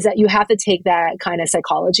 is that you have to take that kind of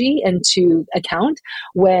psychology into account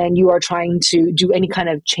when you are trying to do any kind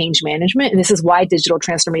of change management. And this is why digital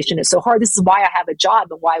transformation is so hard. This is why I have a job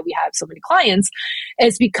and why we have so many clients,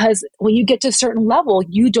 is because when you get to a certain level,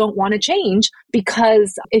 you don't want to change,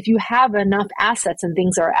 because if you have enough assets and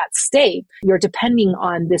things are at stake, you're depending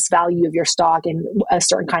on this value of your stock and a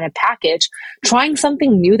certain kind of package. Trying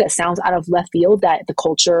something new that sounds out of left field, that the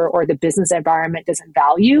culture or the business environment doesn't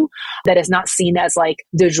value, that is not seen as like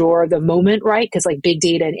the jour, the moment, right? Because like big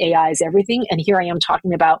data and AI is everything. And here I am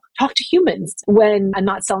talking about talk to humans. When I'm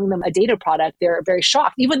not selling them a data product, they're very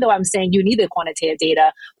shocked, even though I'm saying you need the quantitative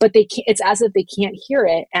data, but it's as if they can't hear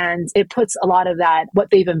it. And it puts a lot of that, what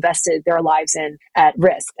they've invested their lives in, at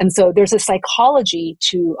risk. And so there's a psychology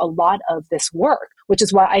to a lot of this work, which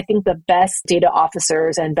is why I think the best data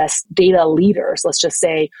officers and best data leaders, let's just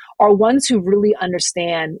say, are ones who really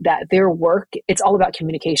understand that their work, it's all about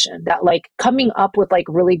communication, that like coming up with like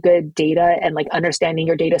really good data and like understanding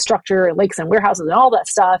your data structure and lakes and warehouses and all that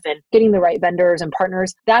stuff and getting the right vendors and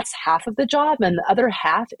partners, that's half of the job. And the other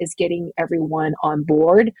half is getting everyone on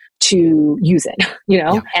board to use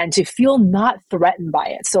it, and to feel not threatened by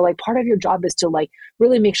it. So like part of your job is to like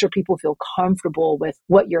really make sure people feel comfortable with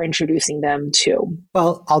what you're introducing them to.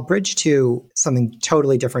 Well, I'll bridge to something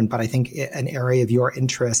totally different, but I think an area of your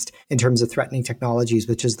interest in terms of threatening technologies,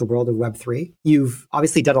 which is the world of Web3. You've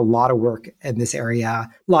obviously done a lot of work in this area.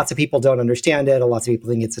 Lots of people don't understand it. Lots of people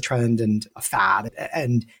think it's a trend and a fad.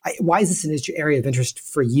 And why is this an area of interest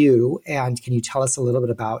for you? And can you tell us a little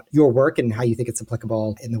bit about your work and how you think it's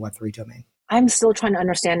applicable in the Web3 domain? I'm still trying to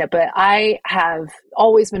understand it, but I have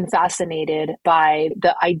always been fascinated by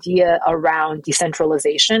the idea around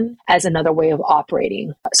decentralization as another way of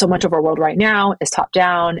operating. So much of our world right now is top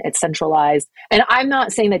down, it's centralized. And I'm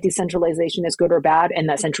not saying that decentralization is good or bad and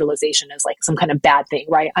that centralization is like some kind of bad thing,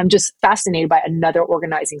 right? I'm just fascinated by another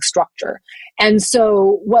organizing structure. And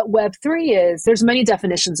so what Web3 is, there's many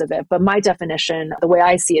definitions of it, but my definition, the way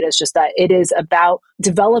I see it, is just that it is about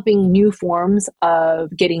developing new forms of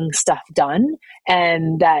getting stuff done.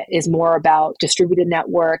 And that is more about distributed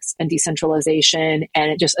networks and decentralization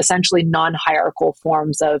and just essentially non-hierarchical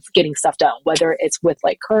forms of getting stuff done, whether it's with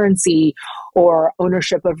like currency or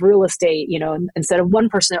ownership of real estate. Instead of one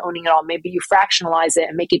person owning it all, maybe you fractionalize it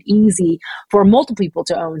and make it easy for multiple people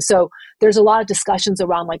to own. So there's a lot of discussions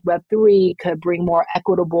around like Web3 could bring more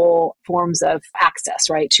equitable forms of access,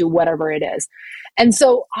 right, to whatever it is. And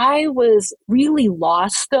so I was really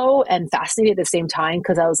lost though and fascinated at the same time,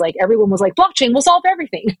 because I was like, everyone was like, blockchain will solve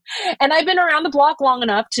everything. And I've been around the block long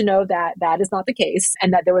enough to know that that is not the case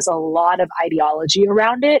and that there was a lot of ideology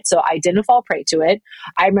around it. So I didn't fall prey to it.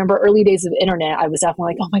 I remember early days of the internet, I was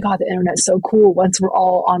definitely like, oh my God, the internet is so cool. Once we're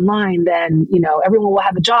all online, then, everyone will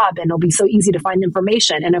have a job and it'll be so easy to find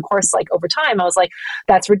information. And of course, like over time, I was like,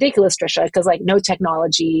 that's ridiculous, Tricia, because like no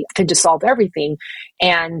technology can just solve everything.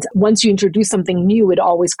 And once you introduce something new, it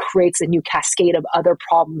always creates a new cascade of other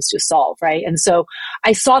problems to solve, right? And so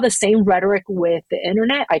I saw the same rhetoric with the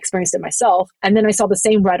internet. I experienced it myself. And then I saw the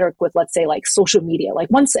same rhetoric with, let's say, like social media. Like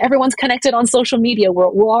once everyone's connected on social media, we're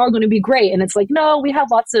all going to be great. And it's like, no, we have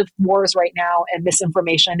lots of wars right now and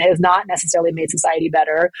misinformation has not necessarily made society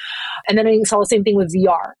better. And then I saw the same thing with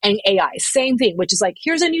VR and AI, same thing, which is like,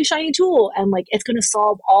 here's a new shiny tool and like, it's going to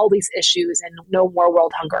solve all these issues and no more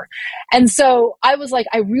world hunger. And so I was like,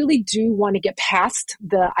 I really do want to get past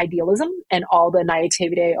the idealism and all the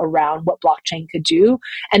naivete around what blockchain could do.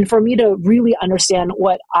 And for me to really understand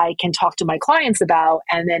what I can talk to my clients about.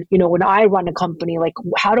 And then, when I run a company, like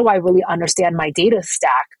how do I really understand my data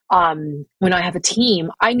stack when I have a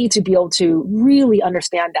team, I need to be able to really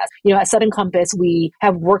understand that. At Sudden Compass, we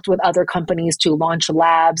have worked with other companies to launch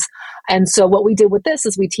labs. And so what we did with this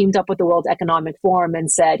is we teamed up with the World Economic Forum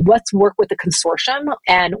and said, let's work with a consortium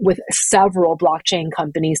and with several blockchain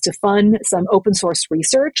companies to fund some open source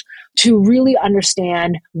research to really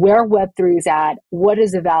understand where Web3 is at, what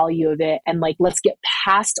is the value of it, and let's get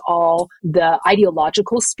past all the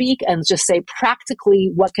ideological speak and just say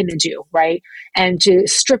practically what can it do, right? And to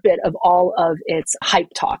strip it of all of its hype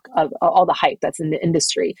talk, of all the hype that's in the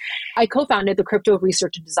industry. I co-founded the Crypto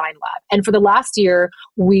Research and Design Lab. And for the last year,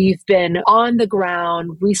 we've been on the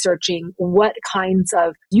ground researching what kinds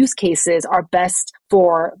of use cases are best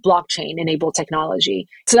for blockchain-enabled technology.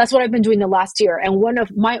 So that's what I've been doing the last year. And one of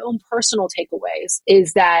my own personal takeaways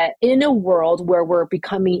is that in a world where we're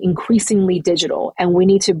becoming increasingly digital and we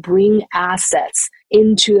need to bring assets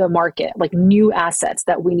into the market, like new assets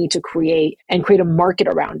that we need to create and create a market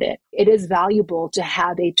around it, it is valuable to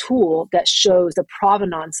have a tool that shows the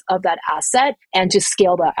provenance of that asset and to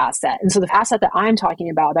scale that asset. And so the asset that I'm talking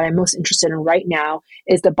about that I'm most interested in right now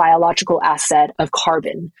is the biological asset of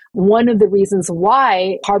carbon. One of the reasons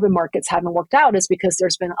why carbon markets haven't worked out is because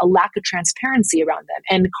there's been a lack of transparency around them.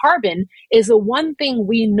 And carbon is the one thing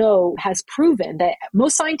we know has proven that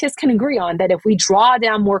most scientists can agree on, that if we draw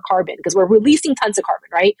down more carbon, because we're releasing tons of carbon,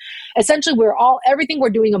 right? Essentially, everything we're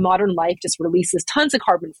doing in modern life just releases tons of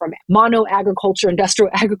carbon, from mono agriculture,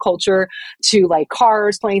 industrial agriculture, to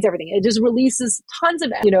cars, planes, everything. It just releases tons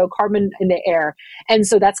of carbon in the air. And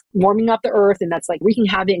so that's warming up the earth, and that's wreaking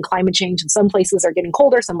havoc in climate change. And some places are getting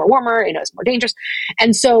colder, some are warmer, it's more dangerous.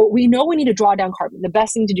 And so we know we need to draw down carbon. The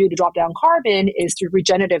best thing to do to drop down carbon is through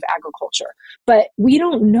regenerative agriculture. But we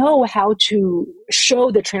don't know how to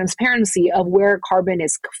show the transparency of where carbon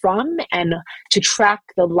is from and to track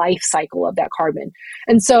the life cycle of that carbon.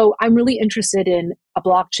 And so I'm really interested in a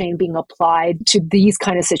blockchain being applied to these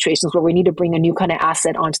kind of situations where we need to bring a new kind of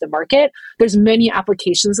asset onto the market. There's many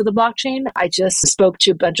applications of the blockchain. I just spoke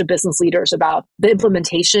to a bunch of business leaders about the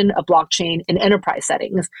implementation of blockchain in enterprise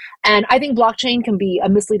settings. And I think blockchain can be a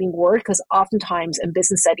misleading word because oftentimes in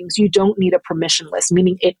business settings, you don't need a permissionless,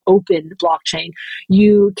 meaning an open blockchain.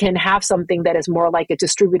 You can have something that is more like a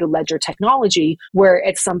distributed ledger technology where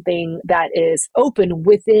it's something that is open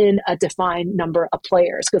within a defined number of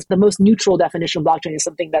players, because the most neutral definition of blockchain is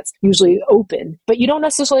something that's usually open, but you don't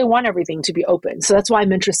necessarily want everything to be open. So that's why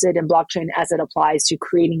I'm interested in blockchain as it applies to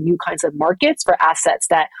creating new kinds of markets for assets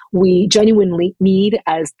that we genuinely need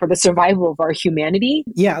as for the survival of our humanity.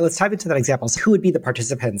 Yeah, let's dive into that example. So who would be the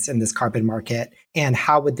participants in this carbon market and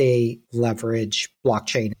how would they leverage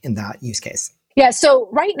blockchain in that use case? Yeah, so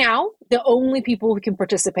right now, the only people who can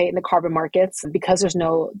participate in the carbon markets, because there's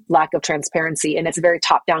no lack of transparency and it's very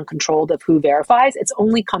top-down controlled of who verifies, it's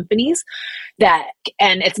only companies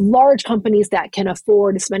and it's large companies that can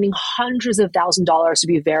afford spending hundreds of thousands of dollars to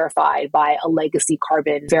be verified by a legacy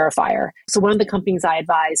carbon verifier. So one of the companies I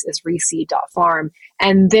advise is Reseed.farm,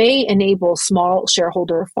 and they enable small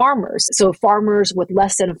shareholder farmers, so farmers with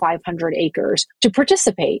less than 500 acres, to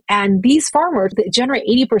participate. And these farmers generate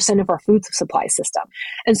 80% of our food supply system.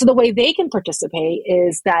 And so the way they can participate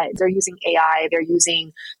is that they're using AI, they're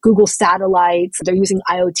using Google satellites, they're using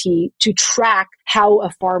IoT to track how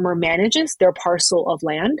a farmer manages their parcel of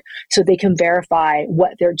land so they can verify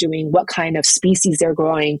what they're doing, what kind of species they're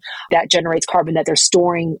growing that generates carbon that they're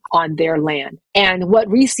storing on their land. And what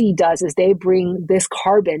Reseed does is they bring this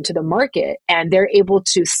carbon to the market and they're able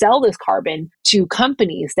to sell this carbon to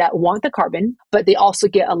companies that want the carbon, but they also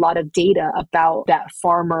get a lot of data about that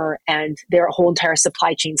farmer and their whole entire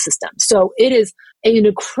supply chain system. So it is an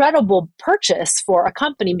incredible purchase for a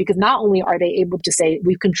company because not only are they able to say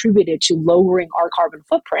we've contributed to lowering our carbon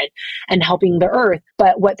footprint and helping the earth,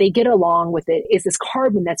 but what they get along with it is this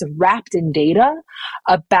carbon that's wrapped in data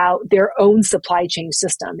about their own supply chain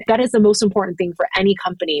system. That is the most important thing for any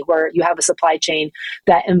company where you have a supply chain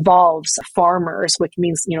that involves farmers, which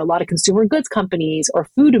means, a lot of consumer goods companies or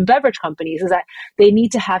food and beverage companies, is that they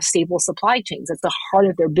need to have stable supply chains. That's the heart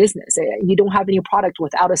of their business. You don't have any product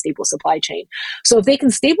without a stable supply chain. So if they can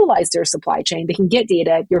stabilize their supply chain, they can get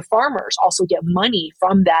data. Your farmers also get money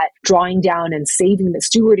from that, drawing down and saving,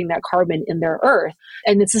 stewarding that carbon in their earth.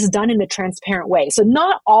 And this is done in a transparent way. So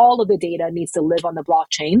not all of the data needs to live on the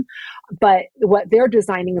blockchain, but what they're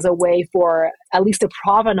designing is a way for at least the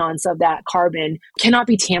provenance of that carbon cannot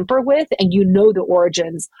be tampered with, and you know the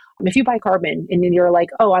origins. If you buy carbon and then you're like,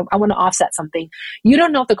 oh, I want to offset something, you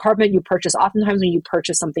don't know if the carbon you purchase, oftentimes when you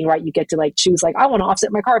purchase something, right, you get to like choose like, I want to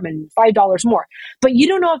offset my carbon $5 more. But you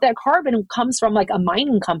don't know if that carbon comes from like a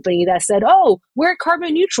mining company that said, oh, we're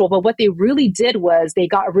carbon neutral. But what they really did was they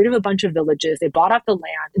got rid of a bunch of villages. They bought off the land.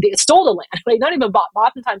 They stole the land, right? Not even bought.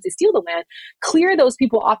 Oftentimes they steal the land, clear those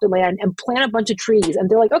people off the land and plant a bunch of trees.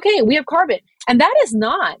 And they're like, okay, we have carbon. And that is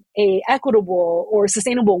not a equitable or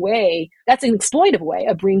sustainable way. That's an exploitive way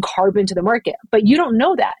of bringing carbon to the market. But you don't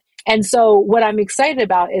know that. And so what I'm excited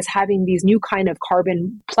about is having these new kind of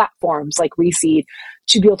carbon platforms like Reseed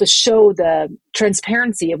to be able to show the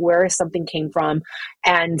transparency of where something came from.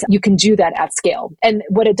 And you can do that at scale. And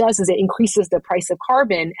what it does is it increases the price of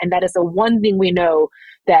carbon. And that is the one thing we know,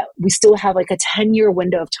 that we still have like a 10-year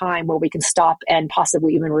window of time where we can stop and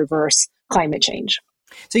possibly even reverse climate change.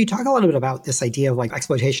 So you talk a little bit about this idea of like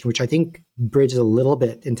exploitation, which I think bridges a little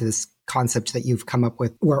bit into this concept that you've come up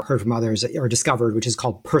with or heard from others or discovered, which is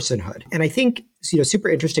called personhood. And I think, super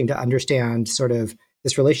interesting to understand sort of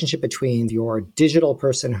this relationship between your digital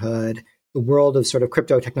personhood, the world of sort of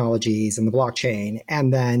crypto technologies and the blockchain,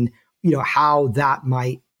 and then, how that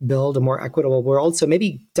might build a more equitable world. So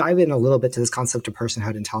maybe dive in a little bit to this concept of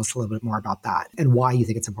personhood and tell us a little bit more about that and why you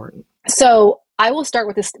think it's important. So I will start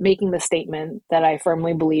with making the statement that I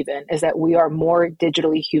firmly believe in, is that we are more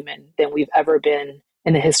digitally human than we've ever been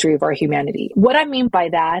in the history of our humanity. What I mean by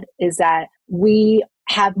that is that we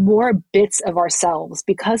have more bits of ourselves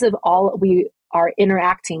because of all we are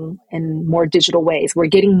interacting in more digital ways. We're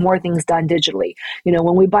getting more things done digitally.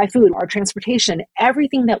 When we buy food, our transportation,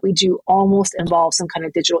 everything that we do almost involves some kind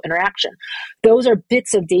of digital interaction. Those are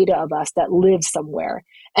bits of data of us that live somewhere.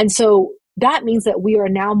 And so that means that we are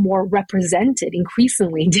now more represented,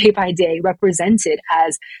 increasingly day by day, represented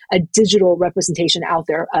as a digital representation out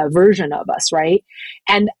there, a version of us, right?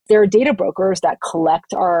 And there are data brokers that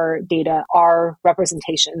collect our data, our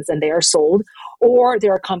representations, and they are sold. Or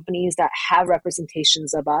there are companies that have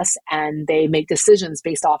representations of us and they make decisions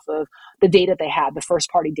based off of the data they have, the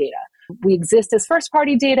first-party data. We exist as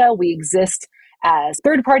first-party data, we exist as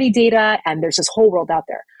third-party data, and there's this whole world out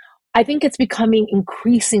there. I think it's becoming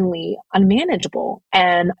increasingly unmanageable.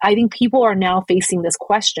 And I think people are now facing this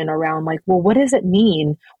question around like, well, what does it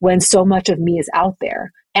mean when so much of me is out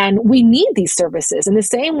there? And we need these services in the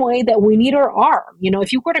same way that we need our arm.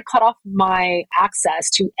 If you were to cut off my access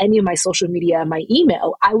to any of my social media and my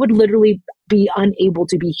email, I would literally be unable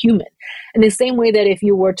to be human. In the same way that if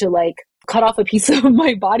you were to like cut off a piece of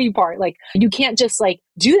my body part, like you can't just like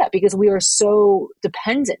do that because we are so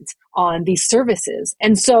dependent on these services.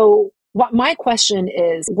 And so what my question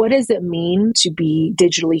is, what does it mean to be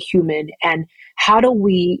digitally human? And how do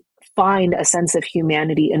we find a sense of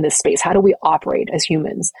humanity in this space? How do we operate as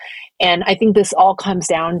humans? And I think this all comes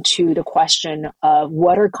down to the question of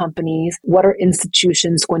what are companies, what are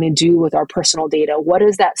institutions going to do with our personal data? What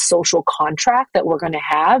is that social contract that we're going to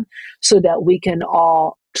have so that we can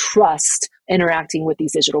all trust interacting with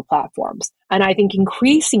these digital platforms? And I think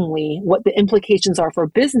increasingly what the implications are for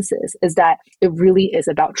businesses is that it really is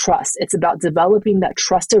about trust. It's about developing that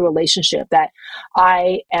trusted relationship that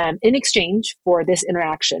I am in exchange for this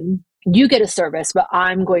interaction. You get a service, but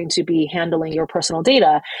I'm going to be handling your personal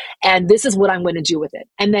data. And this is what I'm going to do with it.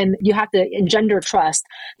 And then you have to engender trust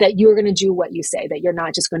that you're going to do what you say, that you're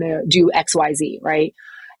not just going to do X, Y, Z, right?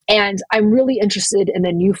 And I'm really interested in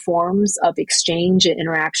the new forms of exchange and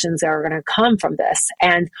interactions that are going to come from this.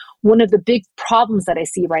 And one of the big problems that I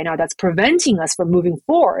see right now that's preventing us from moving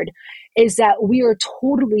forward is that we are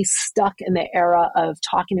totally stuck in the era of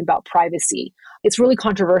talking about privacy. It's really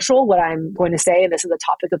controversial what I'm going to say, and this is the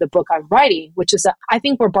topic of the book I'm writing, which is that I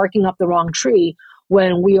think we're barking up the wrong tree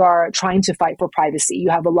when we are trying to fight for privacy. You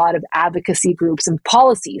have a lot of advocacy groups and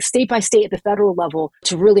policies, state by state at the federal level,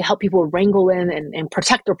 to really help people wrangle in and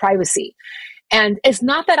protect their privacy. And it's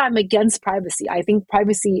not that I'm against privacy. I think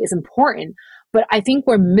privacy is important, but I think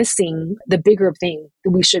we're missing the bigger thing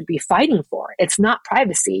that we should be fighting for. It's not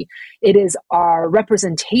privacy. It is our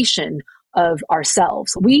representation of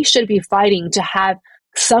ourselves. We should be fighting to have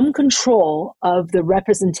some control of the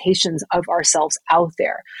representations of ourselves out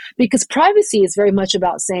there. Because privacy is very much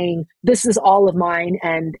about saying, this is all of mine,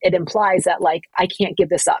 and it implies that like, I can't give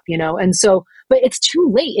this up, And so, but it's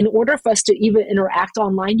too late. In order for us to even interact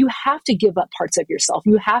online, you have to give up parts of yourself.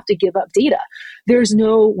 You have to give up data. There's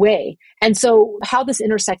no way. And so how this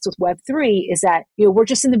intersects with Web3 is that, we're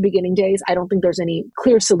just in the beginning days. I don't think there's any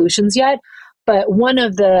clear solutions yet. But one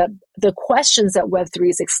of the questions that Web3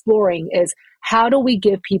 is exploring is, how do we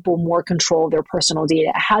give people more control of their personal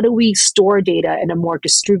data? How do we store data in a more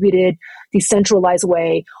distributed, decentralized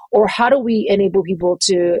way? Or how do we enable people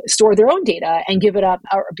to store their own data and give it up,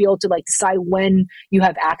 or be able to like decide when you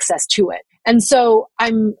have access to it? And so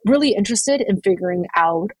I'm really interested in figuring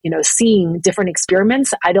out, seeing different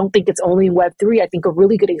experiments. I don't think it's only in Web3. I think a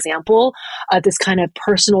really good example of this kind of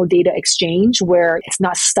personal data exchange where it's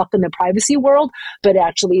not stuck in the privacy world, but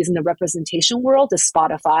actually is in the representation world is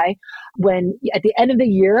Spotify. When at the end of the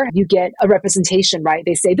year, you get a representation, right?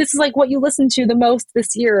 They say, this is like what you listen to the most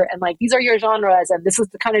this year. And like, these are your genres. And this is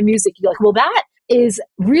the kind of music you're like, well, that is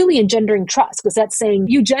really engendering trust, because that's saying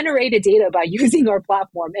you generated data by using our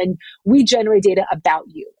platform and we generate data about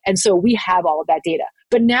you. And so we have all of that data.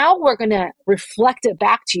 But now we're going to reflect it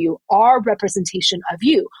back to you, our representation of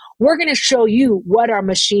you. We're going to show you what our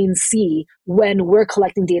machines see when we're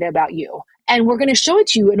collecting data about you. And we're going to show it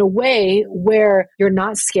to you in a way where you're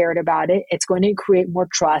not scared about it. It's going to create more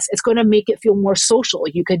trust. It's going to make it feel more social.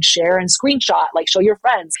 You could share and screenshot, like show your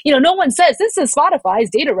friends. No one says this is Spotify's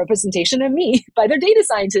data representation of me by their data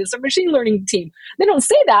scientists or machine learning team. They don't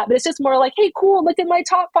say that, but it's just more like, hey, cool, look at my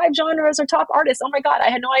top 5 genres or top artists. Oh my God, I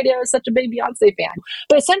had no idea I was such a big Beyonce fan.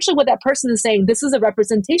 But essentially what that person is saying, this is a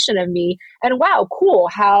representation of me. And wow, cool,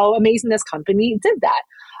 how amazing this company did that.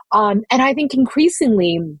 And I think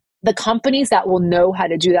increasingly, the companies that will know how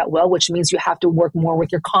to do that well, which means you have to work more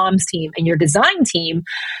with your comms team and your design team,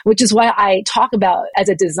 which is why I talk about, as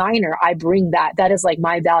a designer, I bring that. That is like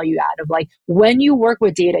my value add of like, when you work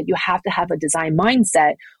with data, you have to have a design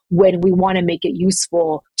mindset when we want to make it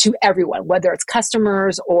useful to everyone, whether it's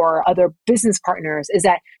customers or other business partners, is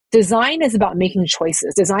that design is about making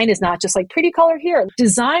choices. Design is not just like pretty color here.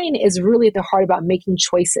 Design is really at the heart about making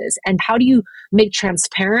choices. And how do you make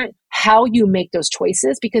transparent how you make those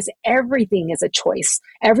choices? Because everything is a choice.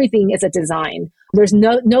 Everything is a design. There's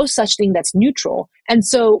no such thing that's neutral. And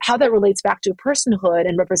so how that relates back to personhood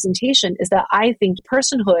and representation is that I think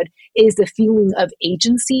personhood is the feeling of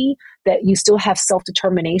agency, that you still have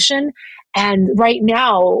self-determination. And right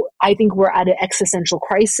now, I think we're at an existential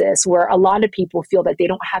crisis where a lot of people feel that they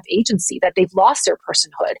don't have agency, that they've lost their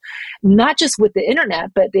personhood, not just with the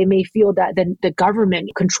internet, but they may feel that the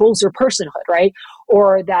government controls their personhood, right?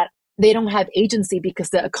 Or that they don't have agency because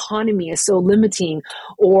the economy is so limiting,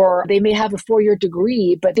 or they may have a 4-year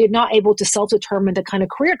degree, but they're not able to self-determine the kind of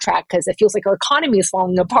career track because it feels like our economy is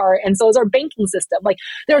falling apart. And so is our banking system. Like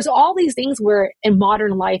there's all these things where in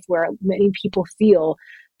modern life where many people feel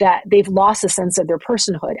that they've lost a sense of their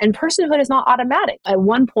personhood. And personhood is not automatic. At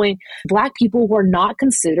one point, Black people were not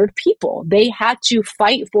considered people. They had to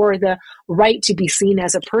fight for the right to be seen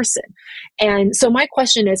as a person. And so my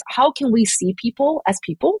question is, how can we see people as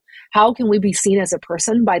people? How can we be seen as a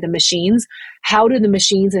person by the machines? How do the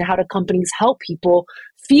machines and how do companies help people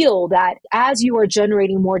feel that as you are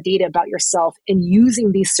generating more data about yourself and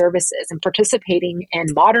using these services and participating in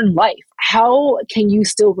modern life, how can you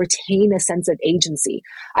still retain a sense of agency?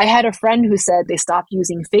 I had a friend who said they stopped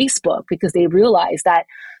using Facebook because they realized that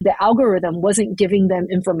the algorithm wasn't giving them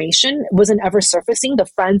information, wasn't ever surfacing the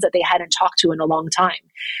friends that they hadn't talked to in a long time.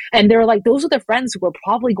 And they're like, those are the friends who were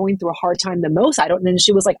probably going through a hard time the most. And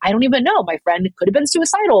she was like, I don't even know. My friend could have been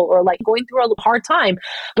suicidal or like going through a hard time,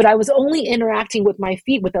 but I was only interacting with my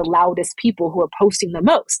feed with the loudest people who were posting the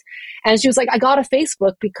most. And she was like, I got a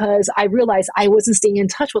Facebook because I realized I wasn't staying in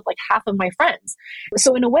touch with like half of my friends.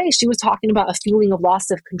 So in a way, she was talking about a feeling of loss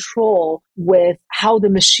of control with how the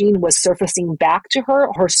machine was surfacing back to her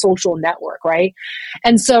social network, right?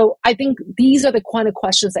 And so I think these are the kind of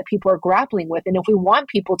questions that people are grappling with. And if we want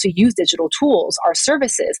people to use digital tools, our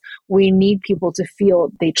services, we need people to feel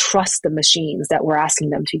they trust the machines that we're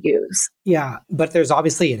asking them to use. Yeah, but there's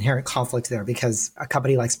obviously inherent conflict there because a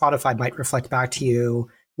company like Spotify might reflect back to you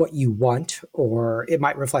what you want, or it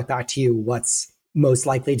might reflect back to you what's most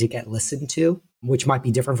likely to get listened to, which might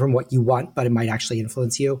be different from what you want, but it might actually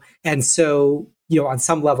influence you. And so, on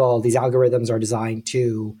some level, these algorithms are designed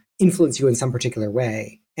to influence you in some particular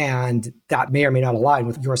way. And that may or may not align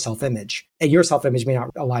with your self-image. And your self-image may not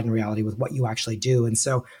align in reality with what you actually do. And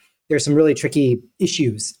so there's some really tricky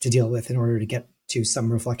issues to deal with in order to get to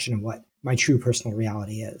some reflection of what my true personal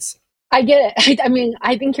reality is. I get it. I mean,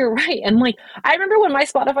 I think you're right. And like, I remember when my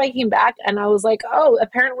Spotify came back and I was like, oh,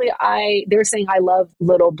 apparently they're saying I love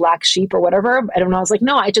Little Black Sheep or whatever. And I was like,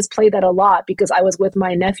 no, I just played that a lot because I was with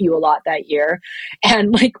my nephew a lot that year.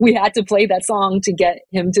 And like, we had to play that song to get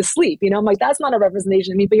him to sleep. I'm like, that's not a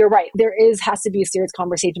representation of me, but you're right. There has to be a serious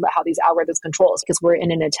conversation about how these algorithms control us because we're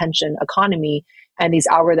in an attention economy. And these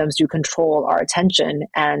algorithms do control our attention.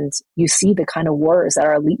 And you see the kind of words that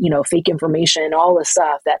are, fake information, all the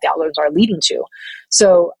stuff that the algorithms are leading to.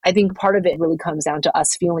 So I think part of it really comes down to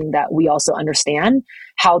us feeling that we also understand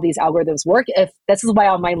how these algorithms work. If this is why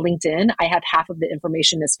on my LinkedIn, I have half of the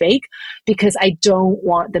information is fake, because I don't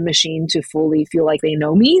want the machine to fully feel like they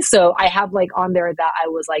know me. So I have on there that I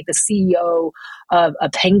was the CEO of a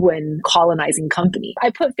penguin colonizing company.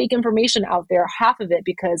 I put fake information out there, half of it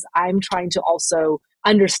because I'm trying to also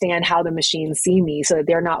understand how the machines see me so that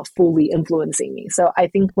they're not fully influencing me. So I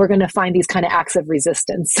think we're going to find these kind of acts of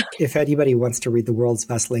resistance. If anybody wants to read the world's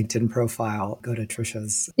best LinkedIn profile, go to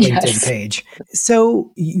Tricia's LinkedIn page.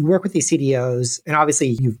 So you work with these CDOs, and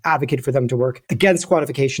obviously you've advocated for them to work against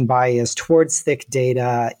quantification bias, towards thick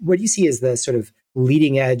data. What do you see as the sort of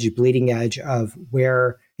leading edge, bleeding edge of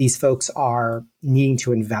where these folks are needing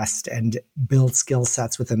to invest and build skill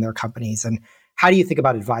sets within their companies? And how do you think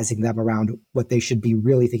about advising them around what they should be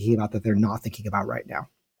really thinking about that they're not thinking about right now?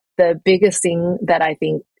 The biggest thing that I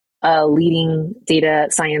think a leading data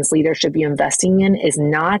science leader should be investing in is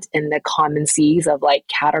not in the common C's of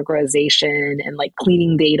categorization and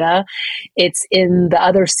cleaning data. It's in the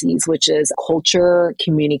other C's, which is culture,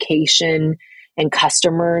 communication, and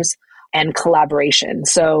customers, and collaboration.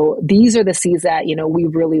 So these are the C's that, we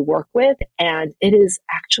really work with, and it is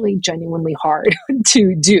actually genuinely hard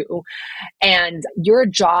to do. And your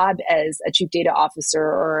job as a chief data officer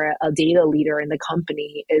or a data leader in the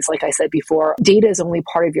company is, like I said before, data is only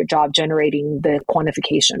part of your job generating the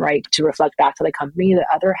quantification, right? To reflect back to the company. The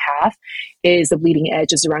other half is the bleeding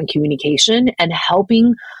edge is around communication and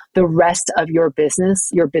helping the rest of your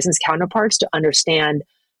business counterparts to understand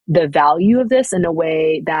the value of this in a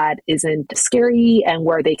way that isn't scary and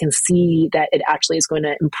where they can see that it actually is going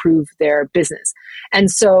to improve their business. And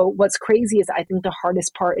so what's crazy is I think the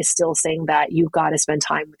hardest part is still saying that you've got to spend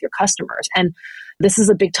time with your customers. And this is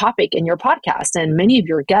a big topic in your podcast, and many of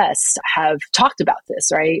your guests have talked about this,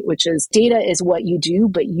 right? Which is data is what you do,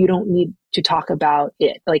 but you don't need to talk about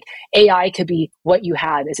it. AI could be what you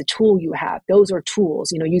have, as a tool you have. Those are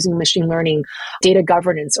tools, using machine learning, data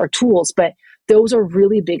governance are tools, but those are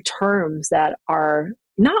really big terms that are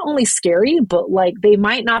not only scary, but they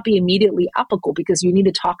might not be immediately applicable because you need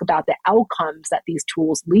to talk about the outcomes that these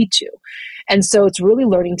tools lead to. And so it's really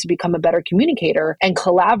learning to become a better communicator and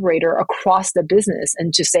collaborator across the business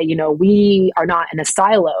and to say, we are not in a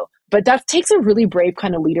silo. But that takes a really brave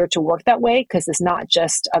kind of leader to work that way, because it's not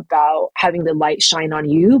just about having the light shine on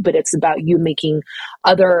you, but it's about you making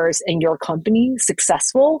others in your company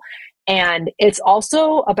successful. And it's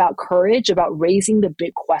also about courage, about raising the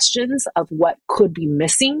big questions of what could be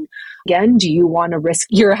missing. Again, do you want to risk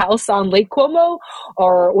your house on Lake Como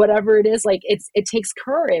or whatever it is? It takes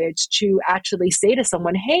courage to actually say to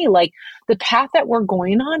someone, hey, the path that we're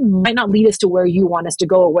going on might not lead us to where you want us to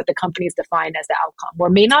go or what the company is defined as the outcome, or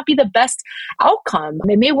may not be the best outcome.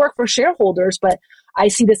 It may work for shareholders, but I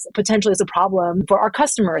see this potentially as a problem for our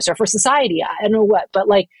customers or for society. I don't know what, but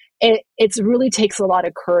it really takes a lot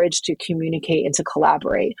of courage to communicate and to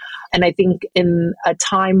collaborate. And I think in a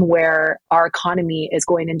time where our economy is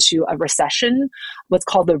going into a recession, what's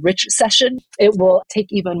called the rich session, it will take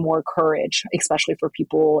even more courage, especially for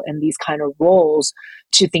people in these kind of roles,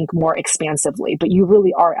 to think more expansively. But you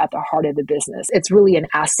really are at the heart of the business. It's really an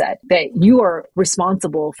asset that you are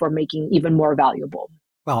responsible for making even more valuable.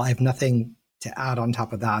 Well, I have nothing to add on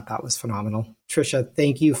top of that. That was phenomenal. Tricia,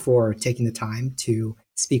 thank you for taking the time to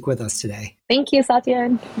speak with us today. Thank you,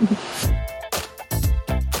 Satya.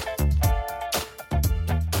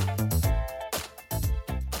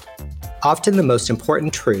 Often the most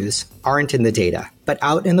important truths aren't in the data, but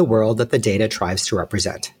out in the world that the data tries to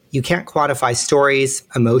represent. You can't quantify stories,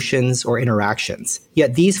 emotions, or interactions,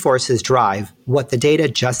 yet these forces drive what the data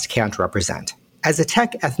just can't represent. As a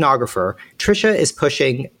tech ethnographer, Tricia is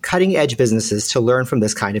pushing cutting-edge businesses to learn from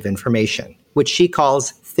this kind of information, which she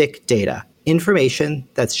calls thick data, information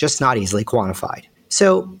that's just not easily quantified.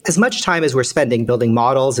 So, as much time as we're spending building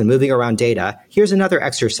models and moving around data, here's another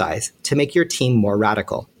exercise to make your team more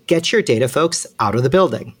radical. Get your data folks out of the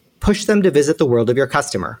building. Push them to visit the world of your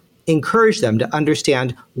customer. Encourage them to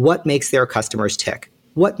understand what makes their customers tick.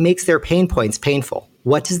 What makes their pain points painful?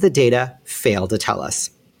 What does the data fail to tell us?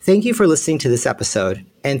 Thank you for listening to this episode,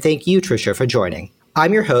 and thank you, Tricia, for joining.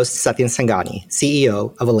 I'm your host, Satyan Sangani,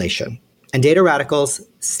 CEO of Elation. And Data Radicals,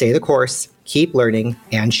 stay the course, keep learning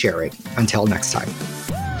and sharing. Until next time.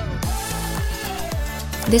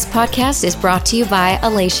 This podcast is brought to you by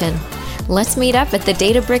Elation. Let's meet up at the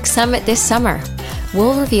Databricks Summit this summer.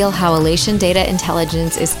 We'll reveal how Elation Data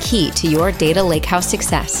Intelligence is key to your data lakehouse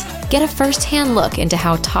success. Get a first-hand look into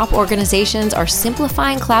how top organizations are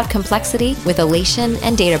simplifying cloud complexity with Alation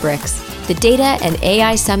and Databricks. The Data and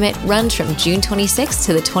AI Summit runs from June 26th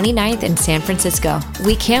to the 29th in San Francisco.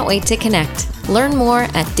 We can't wait to connect. Learn more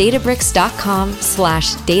at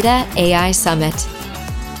databricks.com/data AI Summit.